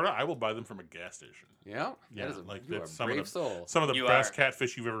in Florida, I will buy them from a gas station. Yeah. Yeah, That is like you are that's a brave soul. some of the You best are.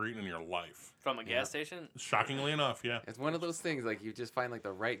 catfish you've ever eaten in your life. From a gas station? Shockingly enough, yeah. It's one of those things like you just find like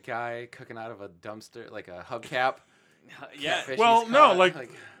the right guy cooking out of a dumpster, like a hubcap. Yeah. catfish Well, he's no, caught, like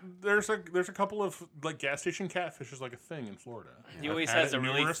there's a couple of like gas station catfish is like a thing in Florida. He I've always had has it a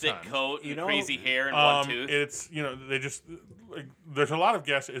really numerous thick times. coat and You know, crazy hair and one tooth. It's they just like there's a lot of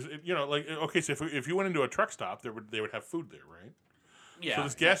gas. Like okay, so if you went into a truck stop, they would have food there, right? Yeah. So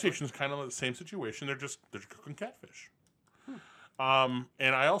this gas station is kind of the same situation. They're just cooking catfish. And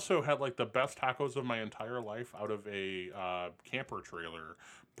I also had like the best tacos of my entire life out of a camper trailer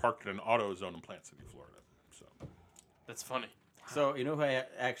parked in an AutoZone in Plant City, Florida. So That's funny. So you know who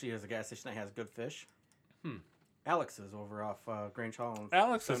actually has a gas station that has good fish? Alex's over off Grange Hall. and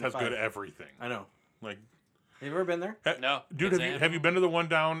Alex has 75. good everything. I know. Like, Have you ever been there? No. dude, It's have you been to the one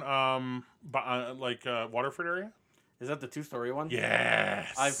down Waterford area? Is that the 2-story one?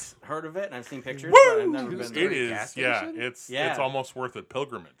 Yes. I've heard of it and I've seen pictures, Woo! but I've never been It there. is, gas yeah. station? It's Yeah. almost worth a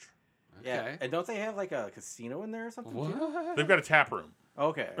pilgrimage. Yeah. Okay. And don't they have like a casino in there or something? Too? What? They've got a tap room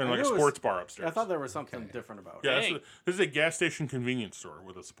Okay. and I like a knew it was- sports bar upstairs. I thought there was something different about it. Yeah, Dang. this is a gas station convenience store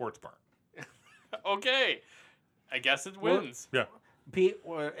with a sports bar. Okay. I guess it wins. Yeah. Pete,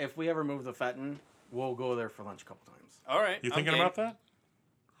 if we ever move to Fenton, we'll go there for lunch a couple times. All right. You I'm thinking game. about that?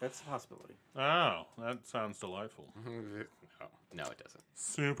 That's a possibility. Oh, that sounds delightful. No, it doesn't.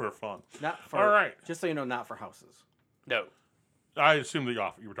 Super fun. Not for. All right. Just so you know, not for houses. No. I assume you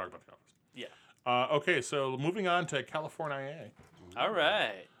were talking about the office. Yeah. Okay, so moving on to California. All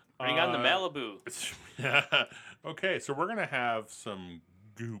right. Bring on the Uh, Malibu. Yeah. Okay, so we're gonna have some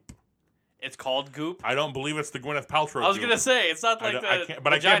goop. It's called Goop. I don't believe it's the Gwyneth Paltrow. I was goop. gonna say it's not like I the can't-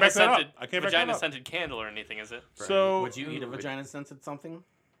 but I can't back that up. I can't back that vagina up. scented candle or anything, is it? So Would you eat a vagina scented something?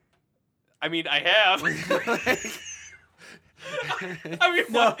 I mean, I have. I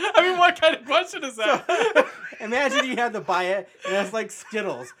mean, what kind of question is that? Imagine you had to buy it, and it's like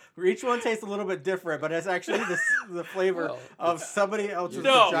Skittles, where each one tastes a little bit different, but it's actually the flavor Well, of somebody else's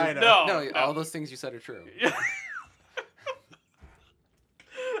No, vagina. no. No, all those things you said are true.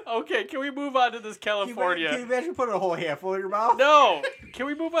 Okay, can we move on to this Can California? you imagine putting a whole handful in your mouth? No, can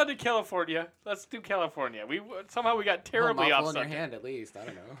we move on to California? Let's do California. Somehow we got terribly Well, off mouthful in your subject. hand, at least. I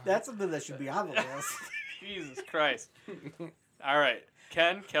don't know. That's something that should be on the list. Jesus Christ! All right,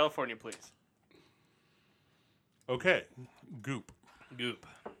 Ken, California, please. okay, goop. Goop.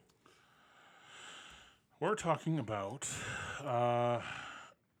 We're talking about an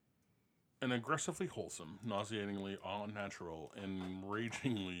aggressively wholesome, nauseatingly all-natural, and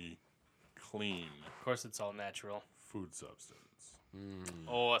ragingly clean Of course, it's all natural. food substance.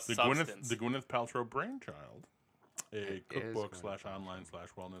 Oh, a substance. The Gwyneth Paltrow brainchild, a cookbook / online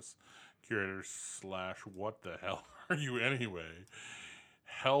 / wellness curator / what the hell are you anyway?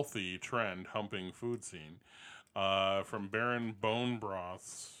 Healthy trend humping food scene. From barren bone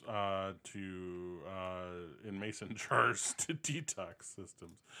broths to in mason jars to detox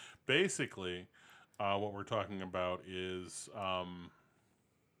systems. Basically, what we're talking about is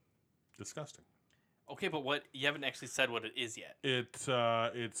disgusting. Okay, but what you haven't actually said what it is yet.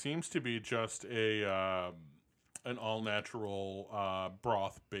 It seems to be just an all natural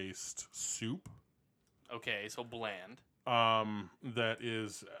broth based soup. Okay, so bland. That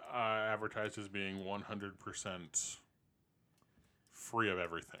is advertised as being 100% free of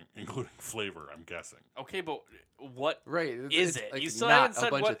everything, including flavor, I'm guessing. Okay, but what Right. is it's it? like You still not haven't said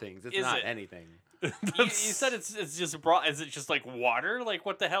a bunch what of things. It's is not it? anything. You said it's just broth. Is it just like water? Like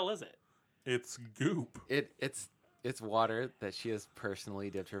what the hell is it? It's goop. It's water that she has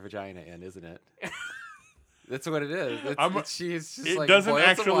personally dipped her vagina in, isn't it? That's what it is. She's just It like doesn't boiled some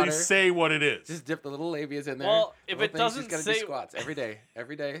actually water, say what it is. Just dip the little labias in there. Well, if Little it things, doesn't she's gotta say- do squats every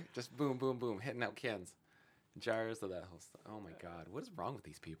day, just boom, boom, boom, hitting out cans, jars of that whole stuff. Oh my God, what is wrong with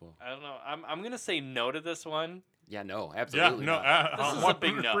these people? I don't know. I'm gonna say no to this one. Yeah, no, Yeah, absolutely. no, not. This is a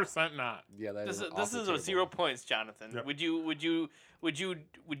big no. 100% not. Yeah, that This is is awfully a terrible. 0 points, Jonathan. Yep. Would you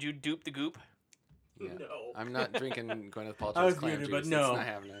dupe the goop? Yeah. No. I'm not drinking Gwyneth I Paltrow's was clam muted, juice. but It's no. not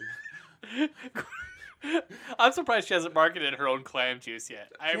happening. I'm surprised she hasn't marketed her own clam juice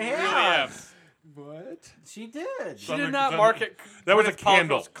yet. I She really am. has. What? She did. She Something- did not something- market. That was a Gwyneth Paltrow's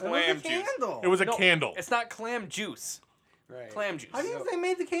candle. It was Clam a juice. candle. It was a No, candle. It's not clam juice. Right. Clam juice. How do you think they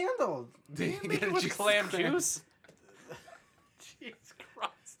made the candle? They get a With juice clam clam. juice? Jesus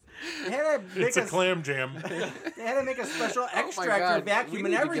Christ. They had to make It's a clam jam. They had to make a special Oh my extract God, or vacuum we and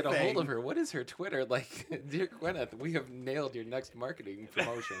need everything. to get a hold of her. What is her Twitter? Like, dear Gwyneth, we have nailed your next marketing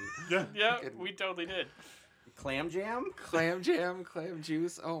promotion. Yeah. Yeah, we totally did. Clam jam? Clam jam, clam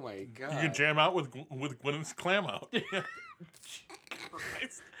juice. Oh my God. You can jam out with Gwyneth's clam out.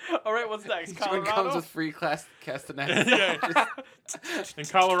 Christ. All right, what's next? Each one comes Colorado? with free castanets. Yeah. In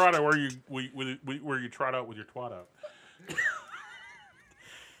Colorado, where you trot out with your twat out.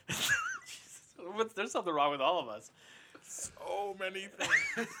 There's something wrong with all of us. So many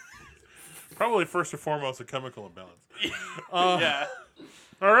things. Probably first and foremost a chemical imbalance. Yeah.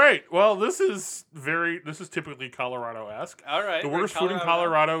 All right. Well, this is typically Colorado-esque. All right. The we're worst food in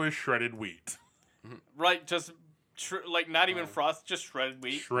Colorado is shredded wheat. Right, just like not even frost, just shredded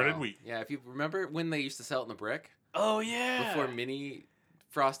wheat. Shredded wheat. Yeah, if you remember when they used to sell it in the brick Oh yeah. before mini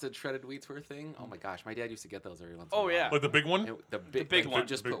frosted shredded wheats were a thing. Oh my gosh, my dad used to get those every once in a Oh, while. yeah. Like the big one? The big big like, one. You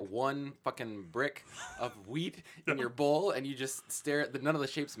just Big- put one fucking brick of wheat in your bowl, and you just stare at none of the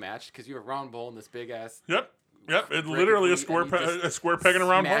shapes matched because you have a round bowl and this big ass. Yep. It's brick literally of a wheat, and you just a square peg in a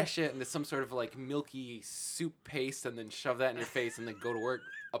round hole. Smash it into some sort of like milky soup paste, and then shove that in your face, and then go to work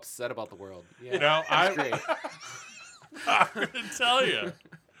upset about the world. Yeah, Now, that's great. I'm going to tell you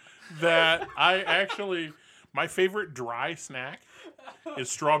that my favorite dry snack is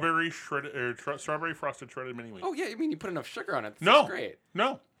strawberry frosted shredded mini wheat. Oh yeah, I mean you put enough sugar on it. That's No, great.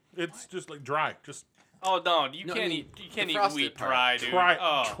 no, it's just like dry. Just Oh no, you No, I can't mean, eat. You can't the eat frosted wheat part. dry, dude.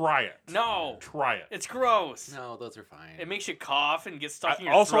 try it. No, Try it. it's gross. No, those are fine. It makes you cough and get stuck in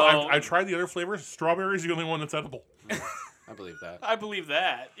your Also, throat. I tried the other flavors. Strawberry is the only one that's edible. I believe that. I believe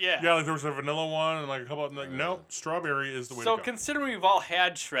that. Yeah. Yeah, like there was a vanilla one and like a couple. No, strawberry is the way So to go. considering we've all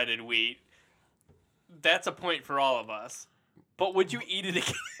had shredded wheat, that's a point for all of us. But would you eat it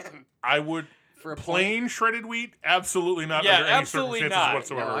again? I would. For a Plain shredded wheat, absolutely not Yeah, under any absolutely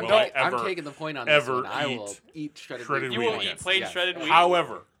circumstances not. whatsoever. No, will I I'm ever, taking the point on this ever one. I will eat eat shredded shredded wheat. You wheat will again. eat plain Yes. shredded wheat.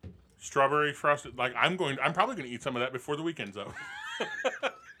 However, strawberry frosted, like I'm probably going to eat some of that before the weekend's out.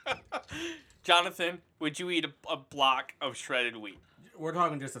 Jonathan, would you eat a block of shredded wheat? We're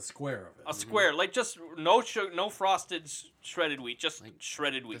talking just a square of it. A square, like just no frosted shredded wheat, just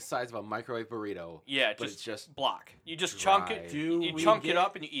shredded The wheat. size of a microwave burrito. Yeah, but just it's just block. You just chunk dry. it. Do You we chunk it get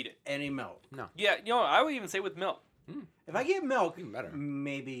up and you eat it. Any milk? no. Yeah, I would even say with milk. If I get milk, Even better.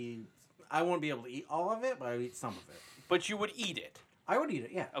 maybe I won't be able to eat all of it, but I would eat some of it. But you would eat it. I would eat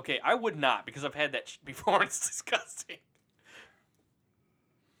it, yeah. Okay, I would not because I've had that before. It's disgusting.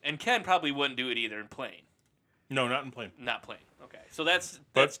 And Ken probably wouldn't do it either in plain. No, not in plain. Not plain. Okay, so that's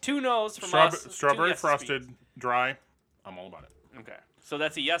But two no's from us. Strawberry two yeses frosted, dry. I'm all about it. for you. Okay, so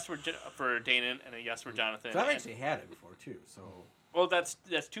that's a yes for Dana and a yes for Jonathan. So I've and- actually had it before too. So Well, that's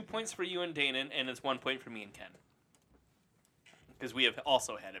 2 points for you and Danon, and it's 1 point for me and Ken. Because we have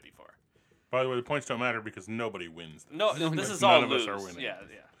also had it before. By the way, the points don't matter because nobody wins. No, this is none all of lose. us are winning. Yeah.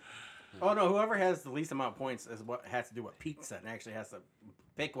 Oh no, whoever has the least amount of points is what has to do what Pete said, and actually has to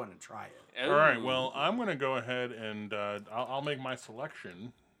pick one and try it. All right. Well, I'm going to go ahead and I'll make my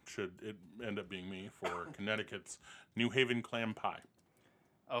selection. Should it end up being me for Connecticut's New Haven clam pie.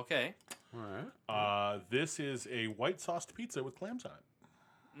 Okay. All right. This is a white sauced pizza with clams on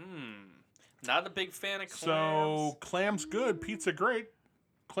it. Not a big fan of clams. So clams good, pizza great.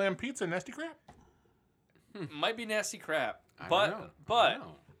 Clam pizza, nasty crap. Might be nasty crap, I but don't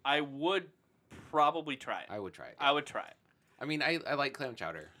know. I would probably try it. I would try it. I would try it. I mean, I like clam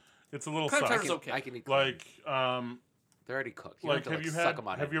chowder. It's a little Clam soft. chowder's okay. I can eat clams. Like They're already cooked. like don't have you suck had 'em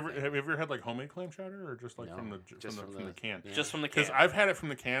out have you anything. ever had like homemade clam chowder or just like No, from the can? yeah. Just from the can. Because I've had it from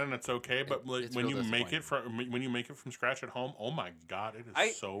the can and it's okay, but like it's when real you make it from scratch at home, oh my god, it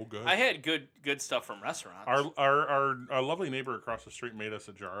is so good. I had good stuff from restaurants. Our lovely neighbor across the street made us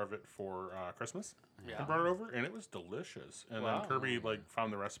a jar of it for Christmas and brought it over, and it was delicious. And then Kirby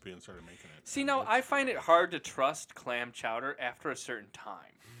found the recipe and started making it. See, now I find it hard to trust clam chowder after a certain time.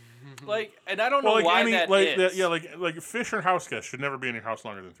 Like, and I don't know why that is. Like fish or house guests should never be in your house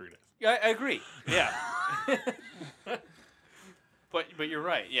longer than 3 days. Yeah, I agree. Yeah. but you're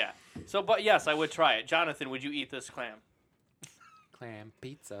right. Yeah. So, but yes, I would try it. Jonathan, would you eat this clam? Clam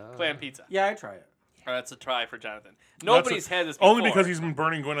pizza. Clam pizza. Yeah, I'd try it. All right, that's a try for Jonathan. Nobody's had this before. Only because he's been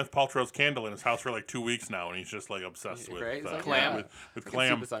burning Gwyneth Paltrow's candle in his house for like 2 weeks now, and he's just like obsessed with clam. With I can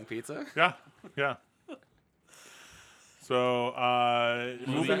clam. see this on pizza. Yeah. So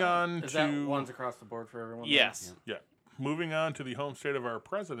moving on Is to that ones across the board for everyone? Yes. yeah, moving on to the home state of our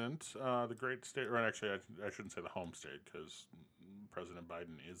president, the great state. Or actually, I shouldn't say the home state because President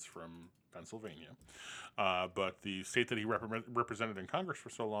Biden is from Pennsylvania, but the state that he represented in Congress for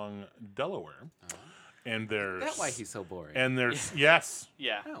so long, Delaware. And there's That's why he's so boring. And there's yes,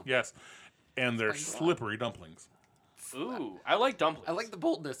 Yeah. yes, and there's slippery dumplings. Ooh, I like dumplings. I like the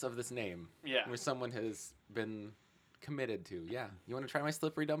boldness of this name. Yeah. Where someone has been committed to. Yeah. You want to try my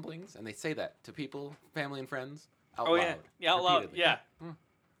slippery dumplings? And they say that to people, family, and friends out loud. Yeah. Yeah, out loud. repeatedly. Yeah.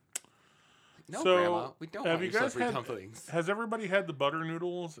 No, So, Grandma. We don't have want you your guys slippery had? dumplings. Has everybody had the butter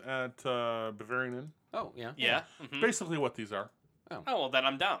noodles at Bavarian Inn? Oh, yeah. Yeah. Mhm. Basically, what these are. Oh, well, then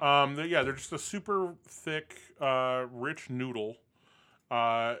I'm down. They're just a super thick, rich noodle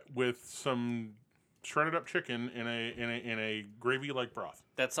with some shredded up chicken in a gravy like broth.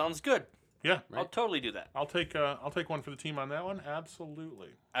 That sounds good. Yeah, I'll totally do that. I'll take one for the team on that one. Absolutely.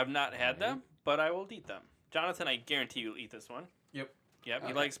 I've not had them, but I will eat them. Jonathan, I guarantee you'll eat this one. Yep. Yep.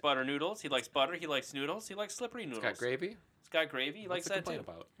 He likes butter noodles. He likes butter. He likes noodles. He likes slippery noodles. It's got gravy? It's got gravy. He likes What's that the too.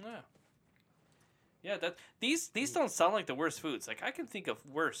 complaint about? Yeah. Yeah. These don't sound like the worst foods. Like I can think of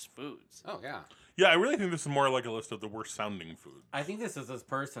worse foods. Oh, yeah. Yeah, I really think this is more like a list of the worst sounding foods. I think this is this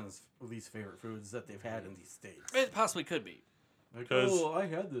person's least favorite foods that they've had in these states. It possibly could be. Like, Because I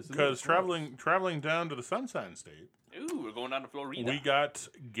had this. Because traveling down to the Sunshine State, Ooh, we're going down to Florida. we got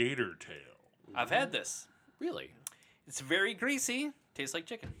gator tail. I've had this. Really? It's very greasy. Tastes like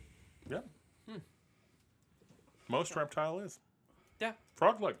chicken. Yeah. Most reptile is. Yeah.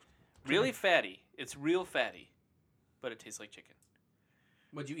 Frog legs. Really fatty. It's real fatty, but it tastes like chicken.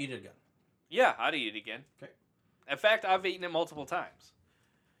 Would you eat it again? Yeah, I'd eat it again. Okay. In fact, I've eaten it multiple times.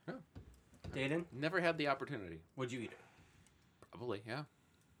 Dayton, Never had the opportunity. would you eat it? Probably, yeah. I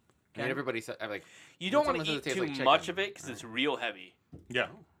Okay. mean, everybody said, I'm like, You don't when want to someone eat says it too tastes like much chicken, of it because it's real heavy. Yeah.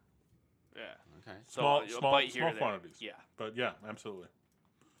 Yeah. okay. So Small, a small, bite here small or there. quantities. Yeah. But yeah, absolutely.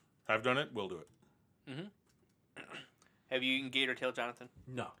 I've done it. We'll do it. Have you eaten gator tail, Jonathan?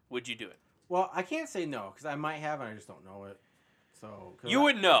 No. Would you do it? Well, I can't say no because I might have and I just don't know it. So 'cause You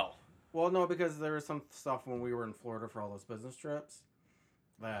would know. Well, no, because there was some stuff when we were in Florida for all those business trips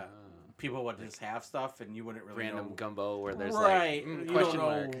that people would just have stuff and you wouldn't really Random know. gumbo where there's Right. like, You question don't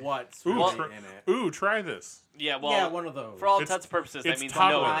know mark. what's Ooh, really in it. Ooh, try this. Yeah, well, Yeah, one of those. for all It's- intents and purposes, that it's means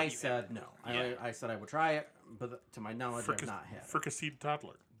toddler. no. I said no. Yeah. I said I would try it, but to my knowledge, I've not had it. Fricasseed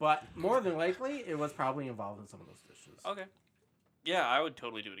toddler. But more than likely, it was probably involved in some of those dishes. Okay. Yeah, I would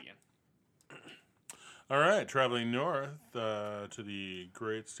totally do it again. All right, traveling north to the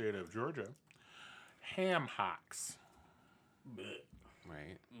great state of Georgia, ham hocks.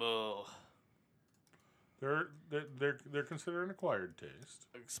 Right. Ugh. They're considered an acquired taste.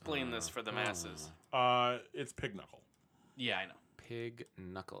 Explain this for the masses. It's pig knuckle. Yeah, I know. Pig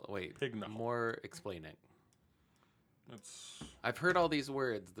knuckle. Wait. Pig knuckle. More explaining. It's I've heard all these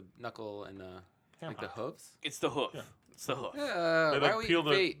words, the knuckle and ham like the hock. hooves. It's the hoof. Yeah. It's the hoof. They why like are we peel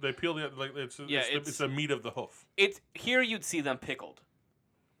eating the they peel the like Yeah, it's the meat of the hoof. It's here you'd see them pickled,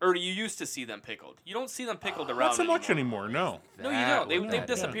 or you used to see them pickled. You don't see them pickled around. Not so much anymore. No. No, you don't. That They've would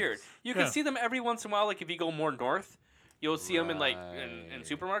disappeared. be- You can Yeah. see them every once in a while. Like if you go more north, you'll see them in like in Right.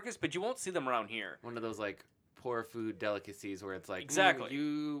 supermarkets, but you won't see them around here. One of those like poor food delicacies where it's like, Exactly.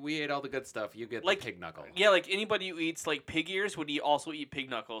 we ate all the good stuff. You get Like the pig knuckle. Yeah, like anybody who eats like pig ears would also eat pig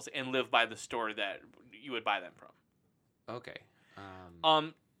knuckles and live by the store that you would buy them from. Okay.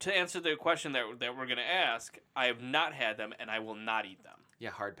 To answer the question that we're gonna ask, I have not had them and I will not eat them. Yeah,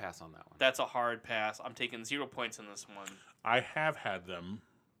 hard pass on that one. That's a hard pass. I'm taking 0 points in this one. I have had them.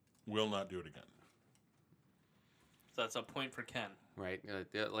 Will not do it again. So that's a point for Ken. Right.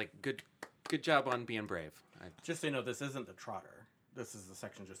 Like good job on being brave. Just so you know, this isn't the trotter. This is the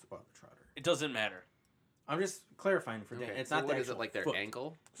section just above the trotter. It doesn't matter. I'm just clarifying for Dan. Okay. It's So not what the is it, actual like their foot.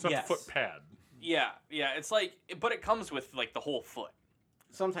 ankle? It's not Yes. the foot pad. Yeah, it's like, but it comes with like the whole foot.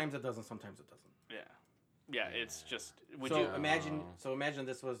 Sometimes it doesn't. Sometimes it doesn't. Yeah, it's just. Would so you? imagine? So imagine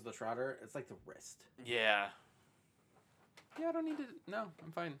this was the trotter. It's like the wrist. Yeah. Yeah, I don't need to. No,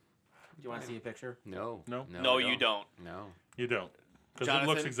 I'm fine. Do you want to see a picture? No. No. No, you don't. No. You don't. Because it Jonathan?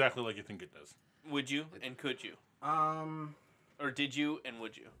 looks exactly like you think it does. Would you and could you? Or did you and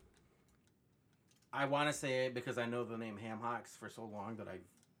would you? I want to say it because I know the name ham hocks for so long that I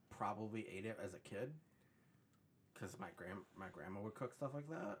probably ate it as a kid. Because my grandma would cook stuff like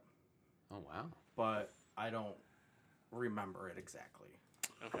that. Oh wow. But I don't remember it exactly.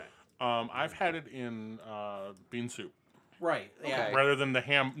 Okay. I've had it in bean soup. Right. Yeah. Okay. Rather than the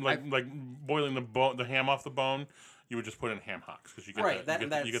ham, like boiling the ham off the bone, you would just put in ham hocks because you get Right,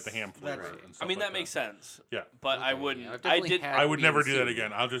 you get the ham flavor. that's- And stuff I mean, like that makes sense. Yeah. But I Okay, wouldn't. yeah, I've I definitely did. had I would bean never do that soup.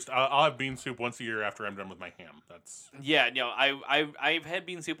 again. I'll have bean soup once a year after I'm done with my ham. That's Yeah, no, I've had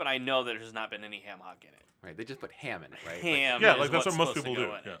bean soup and I know that there's not been any ham hock in it. Right. They just put ham in it, right? Ham. Yeah, is like, that's what's what most supposed to people go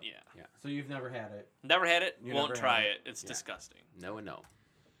do, in it. yeah. Yeah. So you've never had it. Never had it. You Won't never try had it. it. It's Yeah. disgusting. No and no.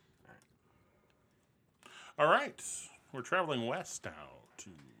 all right. We're traveling west now to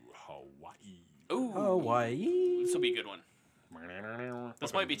Hawaii. Ooh. Hawaii. This will be a good one.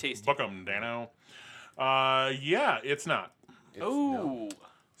 This might be tasty. Book 'em, Dano. Yeah, it's not. It's Ooh. no.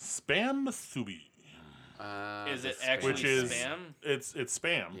 Spam musubi, Is the it actually which is spam? it's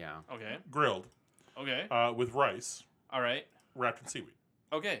spam Yeah. Okay. grilled Okay. with rice All right. wrapped in seaweed.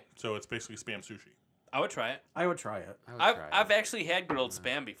 Okay. So it's basically spam sushi. I would try it. I would try it. I would I've try I've it. actually had grilled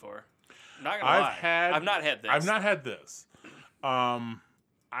spam before. Not gonna lie. I've not had this. I've not had this.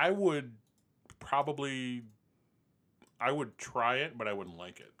 I would probably try it, but I wouldn't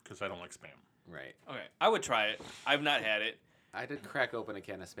like it because I don't like spam. Right. Okay. I would try it. I've not had it. I did crack open a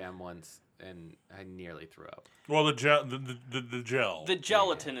can of spam once, and I nearly threw up. Well, the gel. The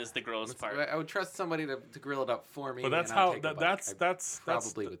gelatin is the gross part. I would trust somebody to grill it up for me. But that's and I'll how take a bite. that's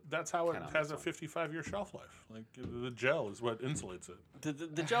probably would that's how it count on has a this one. 55-year shelf life. Like the gel is what insulates it.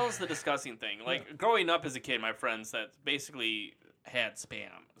 The gel is the disgusting thing. Like growing up as a kid, my friends that basically had spam.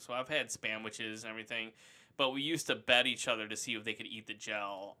 So I've had spam witches and everything. But we used to bet each other to see if they could eat the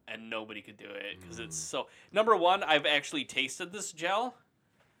gel, and nobody could do it because it's so. Number one, I've actually tasted this gel.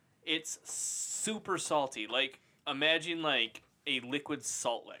 It's super salty. Like imagine like a liquid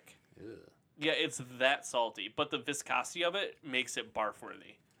salt lick. Ugh. Yeah, it's that salty, but the viscosity of it makes it barf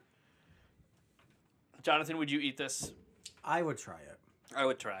worthy. Jonathan, would you eat this? I would try it. I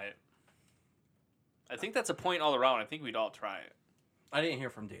would try it. I think that's a point all around. I think we'd all try it. I didn't hear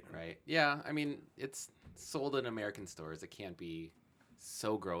from Dana. Right. Yeah. I mean, it's sold in American stores. It can't be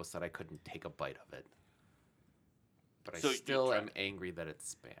so gross that I couldn't take a bite of it. But So I you'd still try am it. angry that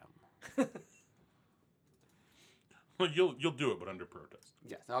it's spam. Well, you'll do it, but under protest.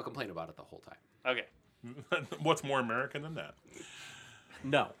 Yes, I'll complain about it the whole time. Okay. What's more American than that?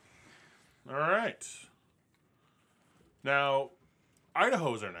 No. All right. Now,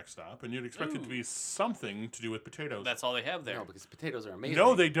 Idaho is our next stop, and you'd expect it to be something to do with potatoes. That's all they have there. No, because potatoes are amazing.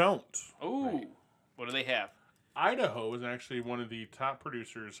 No, they don't. Ooh. What do they have? Idaho is actually one of the top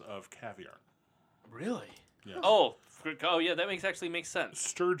producers of caviar. Really? Yeah. Oh, yeah, that actually makes sense.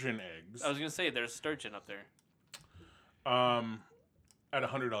 Sturgeon eggs I was going to say, there's sturgeon up there. at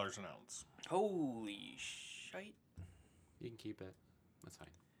 $100 an ounce. Holy shite. You can keep it. That's fine.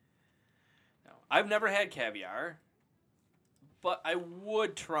 No, I've never had caviar, but I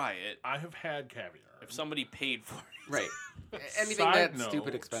would try it I have had caviar. if somebody paid for it. Right. Anything Side that's stupid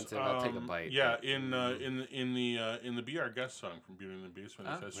note, expensive, I'll take a bite. Yeah, but- in the Be Our Guest song from Beauty and the Beast, when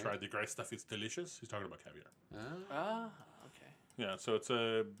he says, right. "Try the great stuff, it's delicious," he's talking about caviar. Ah, okay. Yeah, so it's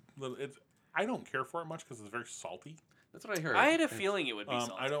a little. I don't care for it much because it's very salty. That's what I heard. I had a feeling it would be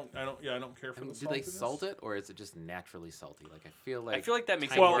salty. I don't care for the Do they saltiness. salt it, or is it just naturally salty? Like I feel like that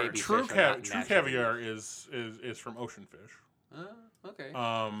makes it tiny worse. baby True fish are not true naturally- caviar is from ocean fish. Okay.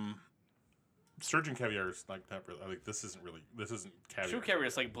 Sturgeon caviar is like that. Like this isn't caviar. True caviar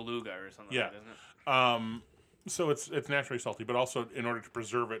is like beluga or something. Yeah. Like that, isn't it? So it's naturally salty, but also in order to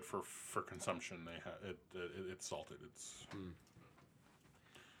preserve it for consumption, it's salted.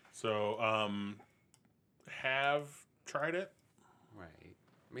 So have tried it. Right.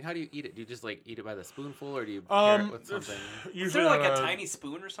 I mean, how do you eat it? Do you just like eat it by the spoonful, or do you pair it with something? Is Usually there like on a tiny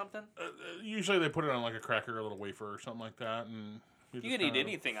spoon or something? Usually they put it on like a cracker, a little wafer, or something like that, and You can eat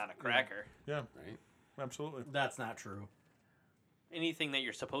anything on a cracker. Yeah, Right. absolutely. That's not true. Anything that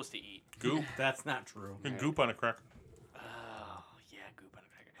you're supposed to eat. Goop. That's not true. You can goop on a cracker. Oh yeah, goop on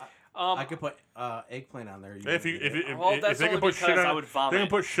a cracker. I could put eggplant on there. If that's they can only put shit because I on, would they vomit. can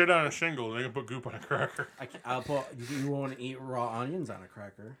put shit on a shingle. They can put goop on a cracker. I'll put. You won't eat raw onions on a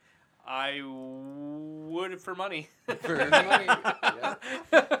cracker. I would for money. For money. Yeah.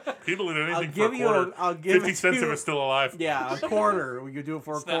 People eat anything I'll for give a you. quarter. I'll give 50 it cents to if you. it's still alive. Yeah, a quarter. We could do it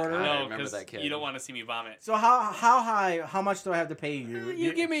for a It's not- quarter. I no, remember 'cause that kid. you don't want to see me vomit. So how high? How much do I have to pay you?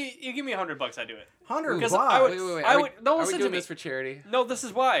 You give me $100, I do it. $100 Because bucks. I would- Wait. I Are would- we, no, are listen we to doing me. this for charity? No, this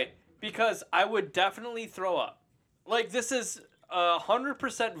is why. Because I would definitely throw up. Like, this is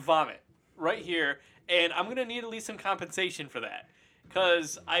 100% vomit right here, and I'm going to need at least some compensation for that.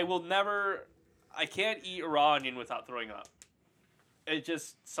 Because I can't eat a raw onion without throwing up. It's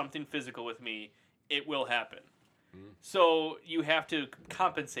just something physical with me. It will happen. So you have to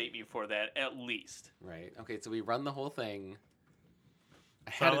compensate me for that at least. Right. Okay, so we run the whole thing.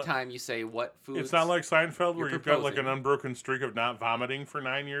 Ahead of time, you say what foods. It's not like Seinfeld where you're you've got like an proposing. unbroken streak of not vomiting for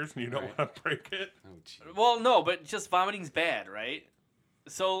 9 years and you don't Right. want to break it. Oh, gee. Well, no, but just vomiting's bad, right?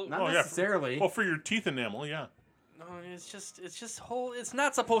 So Not Oh, yeah. necessarily. Well, for your teeth enamel, yeah. no, it's just whole. It's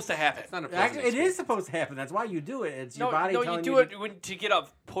not supposed to happen. It's not a pleasant Actually, it is experience. supposed to happen. That's why you do it. It's your No, body no, telling you do it to get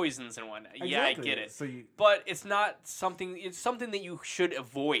off poisons and whatnot. Yeah, I Exactly. get it. So you, But it's not something. It's something that you should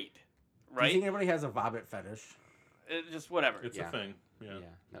avoid, do you right? think everybody has a vomit fetish? Just whatever. It's Yeah. a thing. Yeah.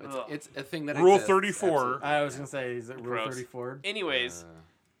 Yeah. No, Ugh. it's a thing that Rule exists, 34. absolutely. I was gonna say, is it Rule Gross. 34? Anyways,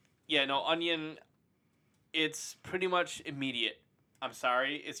 yeah, no, onion. It's pretty much immediate. I'm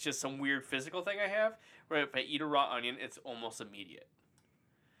sorry. It's just some weird physical thing I have where if I eat a raw onion, it's almost immediate.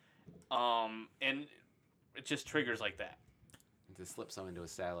 And it just triggers like that. To slip some into a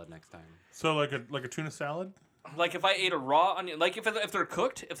salad next time. So like a tuna salad? Like if I ate a raw onion, like if they're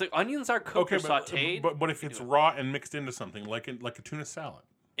cooked, if the onions are cooked or sautéed, but if it's raw and mixed into something like a tuna salad?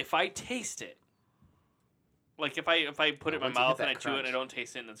 if I taste it, like if I put it in my once you hit mouth and I that chew it and I crunch. don't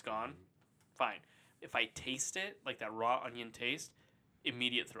taste it and it's gone, fine. If I taste it, like that raw onion taste,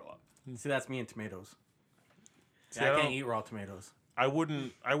 immediate throw up. See, that's me and tomatoes. See, Yeah, I I can't don't- eat raw tomatoes. I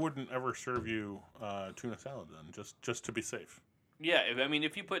wouldn't ever serve you tuna salad then, just to be safe. Yeah,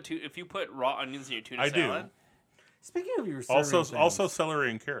 if you put raw onions in your tuna I do. salad, Speaking of your serving things, Also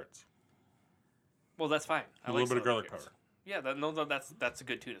celery and carrots. well that's fine. I A little like bit of celery garlic carrots. powder. Yeah, that's a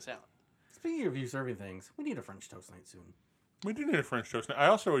good tuna salad. Speaking of you serving things, we need a French toast night soon. We do need a French toast. I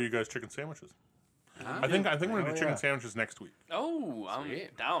also owe you guys chicken sandwiches. I think we're gonna do Oh, chicken yeah. sandwiches next week. Oh, I'm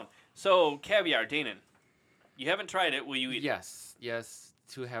Sweet. down. So caviar, Danon, you haven't tried it. Will you eat it? Yes,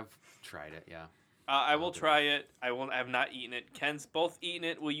 to have tried it, yeah. I will try it. I have not eaten it. Ken's both eaten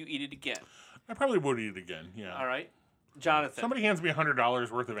it. Will you eat it again? I probably would eat it again. Yeah. All right, Jonathan. Somebody hands me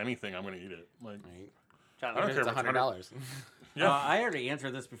 $100 worth of anything, I'm gonna eat it. Like, Right. Jonathan, I don't It's care if it's $100. yeah. I already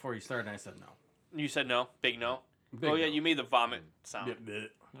answered this before you started, and I said no. you said no. Big no. Big oh yeah, no. you made the vomit sound.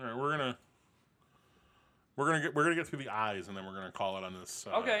 All right, we're gonna get through the eyes, and then we're gonna call it on this.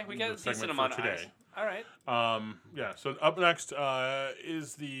 Okay, we got a this segment decent for amount of today. eyes. All right. Yeah. So up next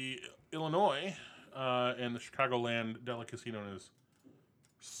is the Illinois and the Chicagoland delicacy known as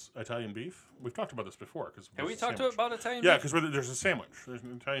Italian beef. We've talked about this before because Have we talked about Italian Yeah, beef? because there's a sandwich. There's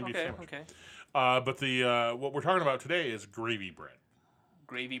an Italian beef Okay, sandwich. okay. But the what we're talking about today is gravy bread.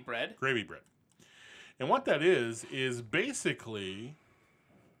 Gravy bread. Gravy bread. And what that is basically,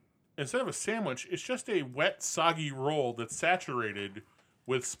 instead of a sandwich, it's just a wet, soggy roll that's saturated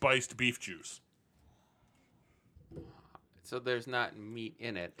with spiced beef juice. So there's not meat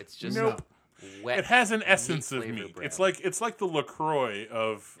in it. It's just Nope. wet. It has an essence of meat-flavored meat. bread. It's like the LaCroix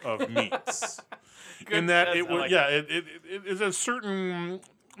of meats. Good, in that that's- it I would like it is a certain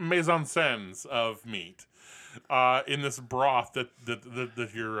mise en scène of meat in this broth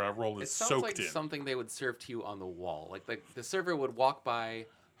that your roll It is sounds soaked like in. something they would serve to you on the wall. Like the server would walk by,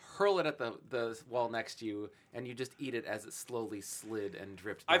 hurl it at the wall next to you, and you just eat it as it slowly slid and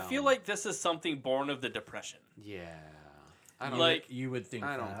dripped I down. feel like this is something born of the Depression. Yeah. You would think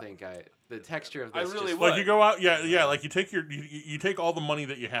I don't that. think the texture of I this. really just, would. Like you go out, like you take you take all the money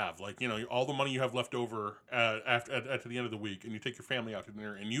that you have, like all the money you have left over at the end of the week, and you take your family out to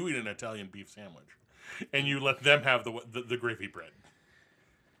dinner, and you eat an Italian beef sandwich, and you let them have the gravy bread.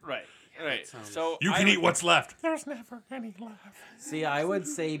 Right. So You can eat what's left. There's never any left. See, I would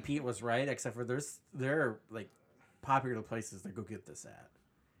say Pete was right, except for there are like popular places to go get this at.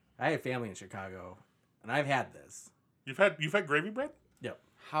 I have family in Chicago, and I've had this. You've had gravy bread? Yep.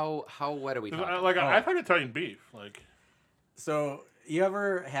 How wet are we talking? I've had Italian beef. Like, so you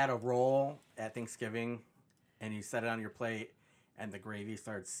ever had a roll at Thanksgiving, and you set it on your plate, and the gravy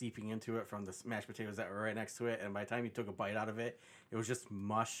started seeping into it from the mashed potatoes that were right next to it, and by the time you took a bite out of it, it was just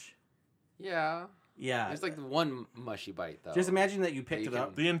mush. Yeah. Yeah. There's like one mushy bite though. Just imagine that you picked it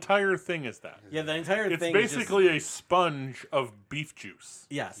up. the entire thing is that. Yeah, the entire It's thing basically is a sponge of beef juice.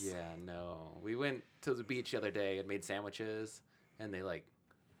 Yes. Yeah, no. We went to the beach the other day and made sandwiches, and they like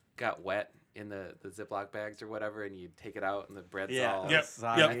got wet in the Ziploc bags or whatever, and you take it out and the bread's all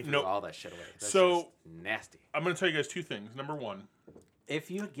soggy. threw all that shit away. That's So just nasty. I'm going to tell you guys two things. Number one,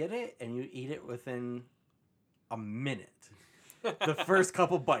 If you get it and you eat it within a minute, the first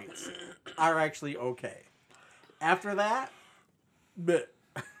couple bites are actually okay. After that, but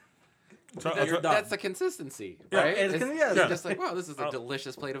That's the consistency, Yeah, right? it's just like, wow, this is a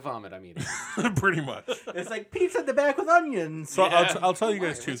delicious plate of vomit I'm eating. pretty much. it's like pizza in the back with onions. So I'll tell you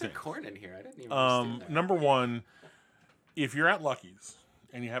guys two There's things. corn in here. I didn't even understand that. Number one, if you're at Lucky's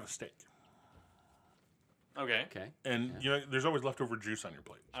and you have a steak, Okay. Okay. and there's always leftover juice on your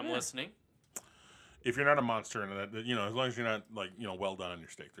plate. I'm listening. If you're not a monster and that, as long as you're not well done on your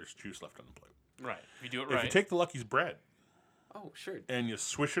steak, there's juice left on the plate. Right. If you do it If right. you take the Lucky's bread Oh, sure. and you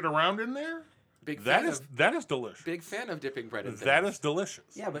swish it around in there, Big that fan is of that is delicious. big fan of dipping bread in That things. is delicious.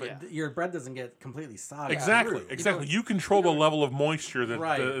 Yeah, but your bread doesn't get completely soggy. Exactly. through. Exactly. You control the level of moisture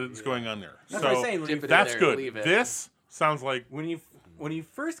Right. that's going on there. That's so what I'm saying. Dip it in that's there, good. leave it. This sounds like When you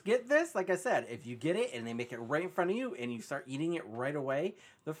first get this, like I said, if you get it and they make it right in front of you and you start eating it right away,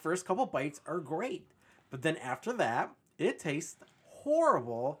 the first couple bites are great. But then after that, it tastes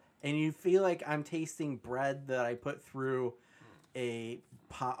horrible, and you feel like I'm tasting bread that I put through a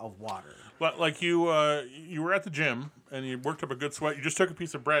pot of water. like you were at the gym and you worked up a good sweat. You just took a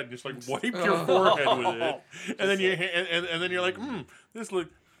piece of bread and just like wiped your forehead with it, and then and then you're like, this look,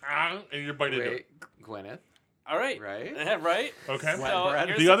 and you bite into it. Gwyneth. All right. Right? Right. Okay. Sweat bread.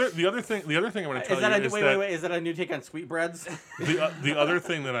 here's The other thing I'm going to tell you is that Is that a new take on sweetbreads? the other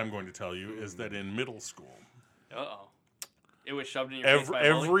thing that I'm going to tell you is that in middle school, Uh-oh. It was shoved in your face by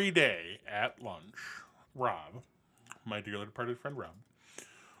a bully? every day at lunch, Rob, my dearly departed friend Rob,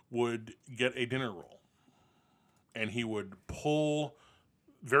 would get a dinner roll, and he would pull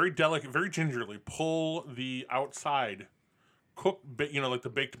very delicate, very gingerly pull the outside cooked, like the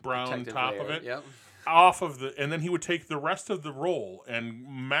baked brown Protective top layer, of it. Yep. Off of and then he would take the rest of the roll and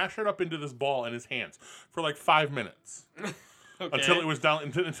mash it up into this ball in his hands for like 5 minutes Okay. until it was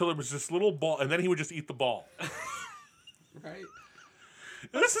down until it was this little ball, and then he would just eat the ball. Right.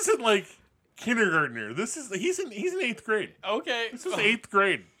 And this isn't like kindergartner. This is he's in 8th grade. Okay. This is 8th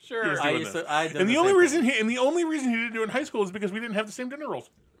grade. Sure. He was doing this. And the only reason he didn't do it in high school is because we didn't have the same dinner rolls.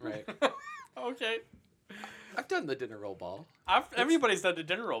 Right. Okay. I've done the dinner roll ball. Everybody's done the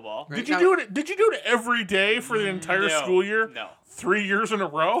dinner roll ball. Right. Did you Now- do it? Did you do it every day for the entire No. school year? No. 3 years in a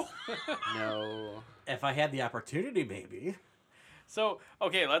row. No. If I had the opportunity, maybe. So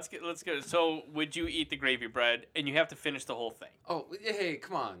okay, let's go. So would you eat the gravy bread and you have to finish the whole thing? Oh, hey,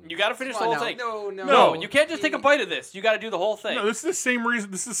 come on. You got to finish the Come on whole now. thing. No. No, you can't just take a bite of this. You got to do the whole thing. No, this is the same reason.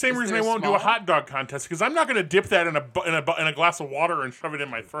 This is the same Is reason there I a won't do a small? hot dog contest because I'm not going to dip that in a glass of water and shove it in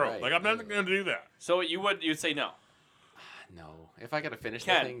my throat. Right. Like I'm not going to do that. So you'd say no. No. If I got to finish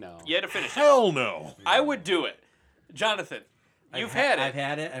Ken, the thing, no. you had to finish it. Hell no. I would do it. Jonathan, you've had it. I've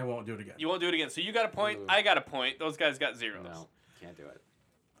had it. I won't do it again. You won't do it again. So you got a point. Ooh. I got a point. Those guys got zeros. No. Can't do it.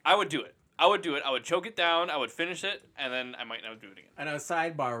 I would do it. I would choke it down. I would finish it, and then I might not do it again. And a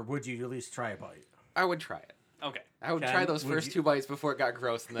sidebar, would you at least try a bite? I would try it. Okay. I would Ken, try those would first you- 2 bites before it got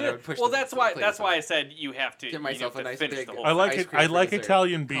gross, and then I would push. Well, the that's plate why I aside. said you have to. Give myself you have a to nice finish big- the whole I thing. like Ice it. cream I for like dessert.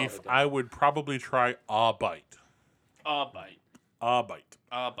 Italian Call it beef. a day. I would probably try a bite. A bite. A bite.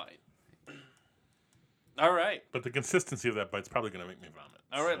 A bite. All right. But the consistency of that bite's probably going to make me vomit.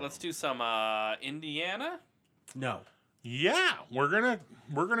 All right. so. Let's do some Indiana. No. Yeah, we're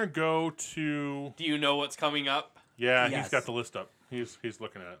gonna go to. Do you know what's coming up? Yeah, Yes. he's got the list up. He's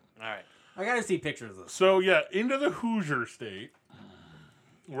looking at it. All right. I gotta see pictures of this. So yeah, into the Hoosier state,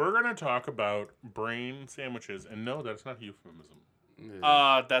 We're going to talk about brain sandwiches. And no, that's not euphemism.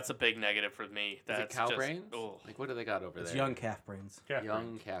 That's a big negative for me. That's Is it cow just, brains? Oh. Like, what do they got over It's there? young calf brains.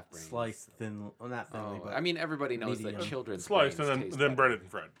 Young calf brains. Sliced thin, well, not thinly, but I mean, everybody knows that medium. children's Sliced brains and taste then better. breaded and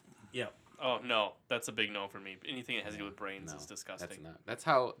fried. Yep. Oh no, that's a big no for me. Anything that has to do with brains No, is disgusting. That's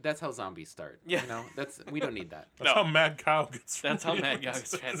not. That's how zombies start. Yeah. You know, we don't need that. That's how mad cow gets. That's how mad cow gets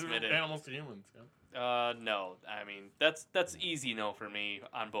gets transmitted. Animals to humans. Yeah. No. I mean, that's easy no for me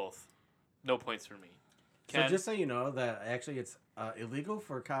on both. No points for me. So just so you know that actually it's illegal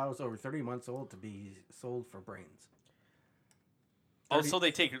for cows over 30 months old to be sold for brains. Oh, so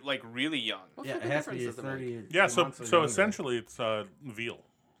they take like really young. Yeah, it has to be 30. Yeah, so months or younger. essentially it's veal.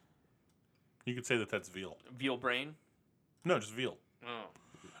 You could say that that's veal. Veal brain? No, just veal. Oh.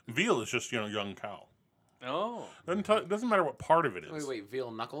 Veal is just young cow. Oh. Doesn't matter what part of it is. Wait,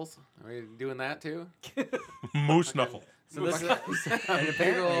 veal knuckles? Are we doing that too? Moose knuckle. So this is, and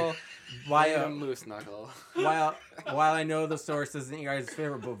apparently, via moose knuckle. while I know the source isn't your guys'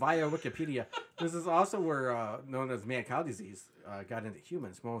 favorite, but via Wikipedia, this is also where known as mad cow disease got into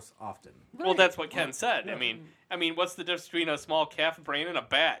humans most often. Well, that's what Ken said. I mean, what's the difference between a small calf brain and a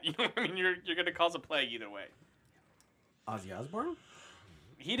bat? You know what I mean? You're going to cause a plague either way. Ozzy Osbourne?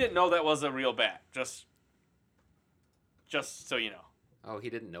 He didn't know that was a real bat. Just so you know. Oh, he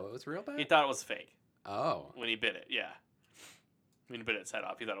didn't know it was real bat? He thought it was fake. Oh. When he bit it, yeah. When he bit its head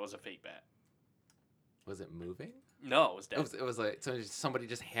off, he thought it was a fake bat. Was it moving? No, it was dead. It was like so somebody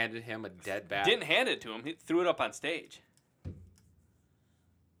just handed him a dead bat. Didn't hand it to him. He threw it up on stage.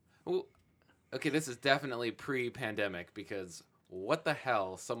 Well, okay, this is definitely pre-pandemic because what the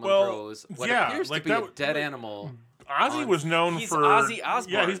hell? Someone Well, throws what yeah, appears like to be a that- dead like- animal. Ozzy was known He's for Ozzy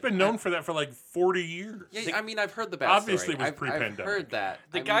Osbourne. Yeah, he's been known for that for like 40 years. Yeah, I mean, I've heard the bat Obviously, story. it was I've pre-pandemic. heard that.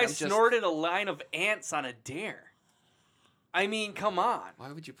 The I mean, guy I'm just- snorted a line of ants on a dare. I mean, come on.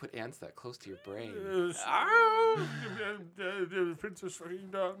 Why would you put ants that close to your brain? Princess fucking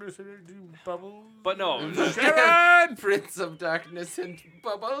darkness and bubbles. But no. Sharon! Prince of Darkness and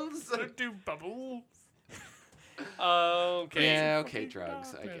Bubbles. Do bubbles. Okay. Yeah, okay,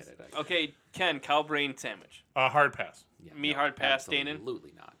 drugs. I get it. Okay, Ken, cow brain sandwich. Hard pass. Yeah, Me hard pass, Danon?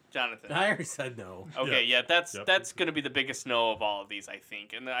 Absolutely not. Jonathan. I already said no. Okay, yeah, that's Yep. going to be the biggest no of all of these, I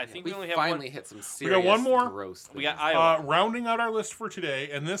think. And I think we only have finally one. hit some We serious got one more. gross We got things. Iowa. Rounding out our list for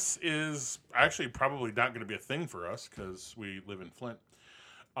today, and this is actually probably not going to be a thing for us because we live in Flint.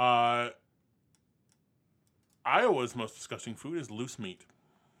 Iowa's most disgusting food is loose meat.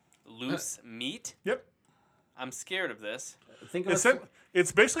 Loose meat? Yep. I'm scared of this. Think of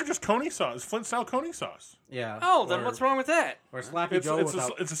It's basically just coney sauce, Flint-style coney sauce. yeah. Oh, then or- what's wrong with that? Or sloppy It's, Joe it's,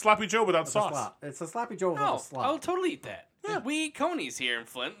 without it's a sloppy Joe without with a sauce. slop. It's a sloppy Joe without Oh, a slop. I'll totally eat that. Yeah. We eat conies here in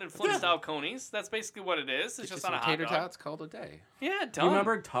Flint, and Flint-style conies. That's basically what it is. It's just on a hot tater dog. tots called a day. Yeah, Do done. you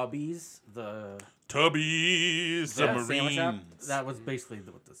remember Tubby's? The Tubbies, sandwich shop? submarines. That was basically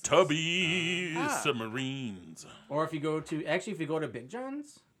what this is. Tubbies, submarines. Or if you go to Big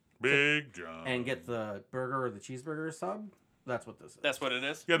John's Big John. and get the burger or the cheeseburger sub, that's what this is. That's what it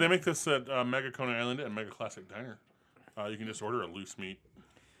is? Yeah, they make this at Mega Coney Island and Mega Classic Diner. You can just order a loose meat.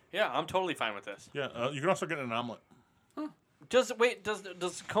 Yeah, I'm totally fine with this. Yeah, you can also get an omelet. Does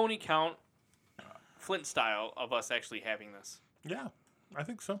Coney count Flint style of us actually having this? Yeah, I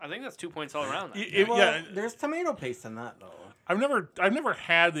think so. I think that's 2 points all around. Then. Yeah, There's tomato paste in that though. I've never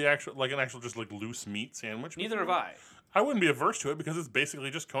had the actual just like loose meat sandwich. Neither before. have I. I wouldn't be averse to it because it's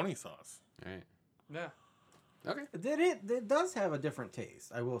basically just coney sauce. Right. Yeah. Okay. It does have a different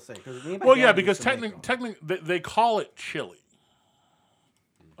taste, I will say. Well, yeah, because technically they call it chili.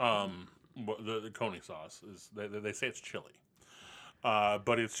 The coney sauce is they say it's chili,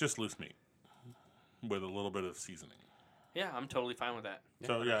 but it's just loose meat with a little bit of seasoning. Yeah, I'm totally fine with that.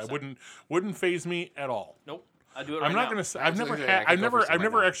 So yeah, it wouldn't faze me at all. Nope. I do it right I'm not now. gonna say Absolutely, I could go for some I've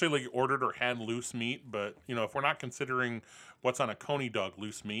never right now. actually like ordered or had loose meat, but if we're not considering what's on a coney dog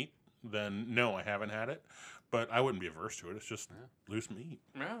loose meat, then no, I haven't had it. But I wouldn't be averse to it. It's just loose meat.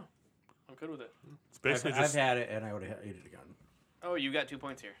 Yeah. I'm good with it. It's basically I've just had it and I would have ate it again. Oh, you got 2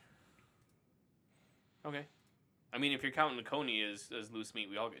 points here. Okay. I mean, if you're counting the coney as loose meat,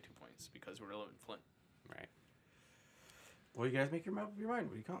 we all get 2 points because we're in Flint. Right. Well, you guys make your mind. What are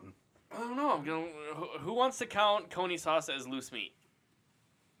you counting? I don't know. I'm gonna. Who wants to count coney sauce as loose meat?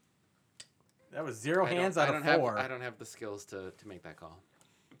 That was zero hands out of 4. I don't have the skills to make that call.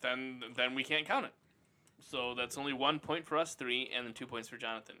 Then we can't count it. So that's only 1 point for us 3, and then 2 points for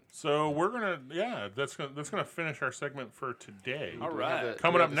Jonathan. so we're that's gonna finish our segment for today. All Do we have right. the-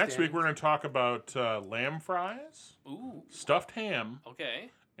 Coming do we up have the next week, we're standings? gonna talk about lamb fries, Ooh. stuffed ham,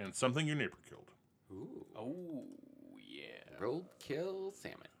 Okay. and something your neighbor killed. Ooh. Oh yeah. Roadkill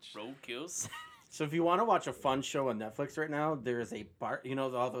sandwich. Roadkills. So if you want to watch a fun show on Netflix right now, there is a bar. You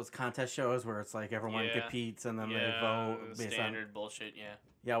know all those contest shows where it's like everyone competes and then they vote based standard bullshit. Yeah.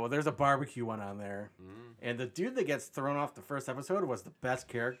 Yeah, well, there's a barbecue one on there, and the dude that gets thrown off the first episode was the best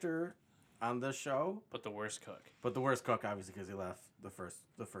character on this show, but the worst cook. But the worst cook, obviously, because he left the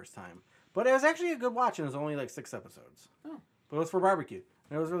first time. But it was actually a good watch, and it was only like 6 episodes. Oh. But it was for barbecue,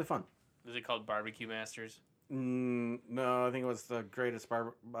 and it was really fun. Is it called Barbecue Masters? No, I think it was the greatest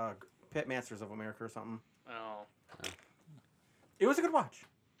Pit Masters of America or something. Oh. It was a good watch.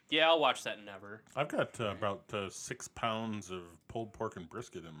 Yeah, I'll watch that never. I've got about 6 pounds of pulled pork and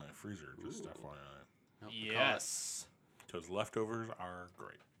brisket in my freezer, just FYI. Yes. Because leftovers are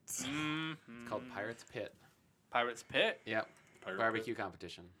great. Mm-hmm. It's called Pirate's Pit. Pirate's Pit? Yep. Barbecue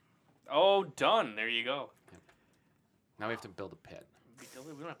competition. Oh, done. There you go. Yep. Now we have to build a pit. We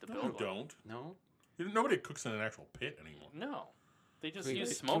don't have to build No, one. don't. No? Nobody cooks in an actual pit anymore. No. They just Can we-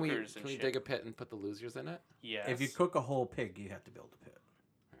 use smokers Can and we shit. dig a pit and put the losers in it? Yes. If you cook a whole pig, you have to build a pit.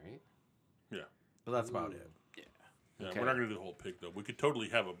 All right. Yeah. But that's about it. Yeah, Okay. we're not gonna do the whole pig though. We could totally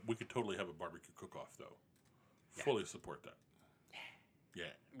have a barbecue cook-off though. Yeah. Fully support that. Yeah.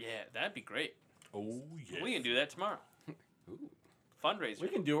 Yeah, that'd be great. Oh yeah. We can do that tomorrow. Ooh. Fundraiser. We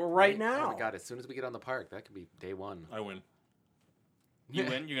can do it right Oh now. my god, as soon as we get on the park, that could be day one. I win. You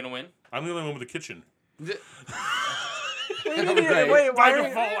win? You're gonna win? I'm the only one with a kitchen. Wait, By why are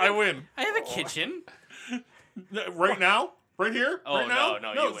default, I win. I have a kitchen. Right now? Right here? Oh, right now?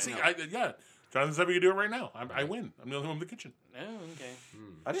 no, you win. See, yeah. Jonathan said we could do it right now. I win. I'm the only one with the kitchen. Oh, okay.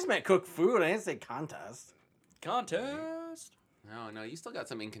 I just meant cook food. I didn't say contest. Contest. No, you still got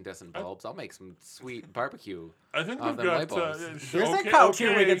some incandescent bulbs. I'll make some sweet barbecue. I think Off we've them got. light bulbs. There's a couch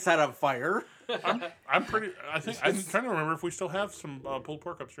here we can set on fire. I'm pretty. I'm trying to remember if we still have some pulled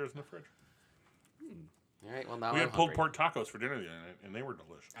pork upstairs in the fridge. All right, well now We I'm had pulled hungry. pork tacos for dinner the other night, and they were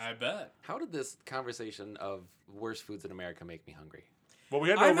delicious. I bet. How did this conversation of worst foods in America make me hungry? Well, we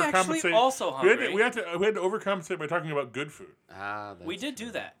had to I'm overcompensate. actually also We hungry. had to overcompensate by talking about good food. We did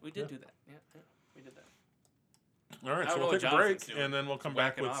do that. We did do that. Yeah, we did that. All right, I so don't know we'll what take a break, Jonathan's doing. and then we'll come He's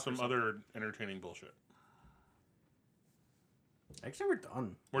back whacking with off or some something. other entertaining bullshit. Actually, we're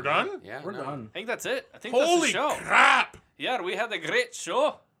done. We're done? Yeah, We're done. I think that's it. I think Holy that's the show. crap! Yeah, we had a great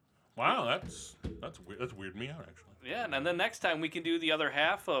show. Wow, that's weird. That's weirded me out actually. Yeah, and then next time we can do the other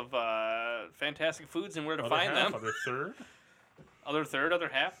half of Fantastic Foods and where to Other find half, them. Other third. Other third, other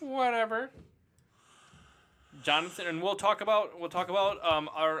half, whatever. Jonathan, and we'll talk about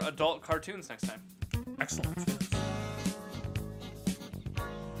our adult cartoons next time. Excellent.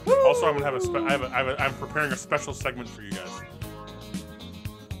 Also, I'm gonna have I'm preparing a special segment for you guys.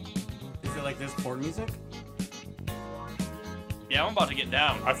 Is it like this porn music? Yeah, I'm about to get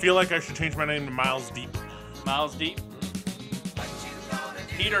down. I feel like I should change my name to Miles Deep. Miles Deep.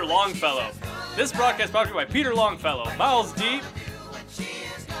 Peter Longfellow. This broadcast brought to you by Peter Longfellow. Miles Deep.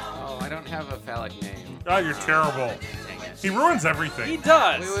 Oh, I don't have a phallic name. Oh, you're terrible. He ruins everything. He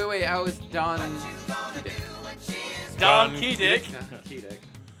does. Wait. I was Don Kedick. Don Kedick Kedick.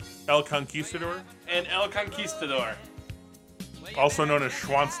 El Conquistador, and El Conquistador. also known as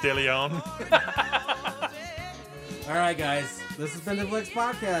Schwanz de Leon. All right, guys. This has been the Vlixx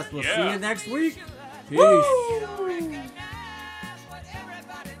Podcast. We'll see Yeah. you next week. Peace. Woo!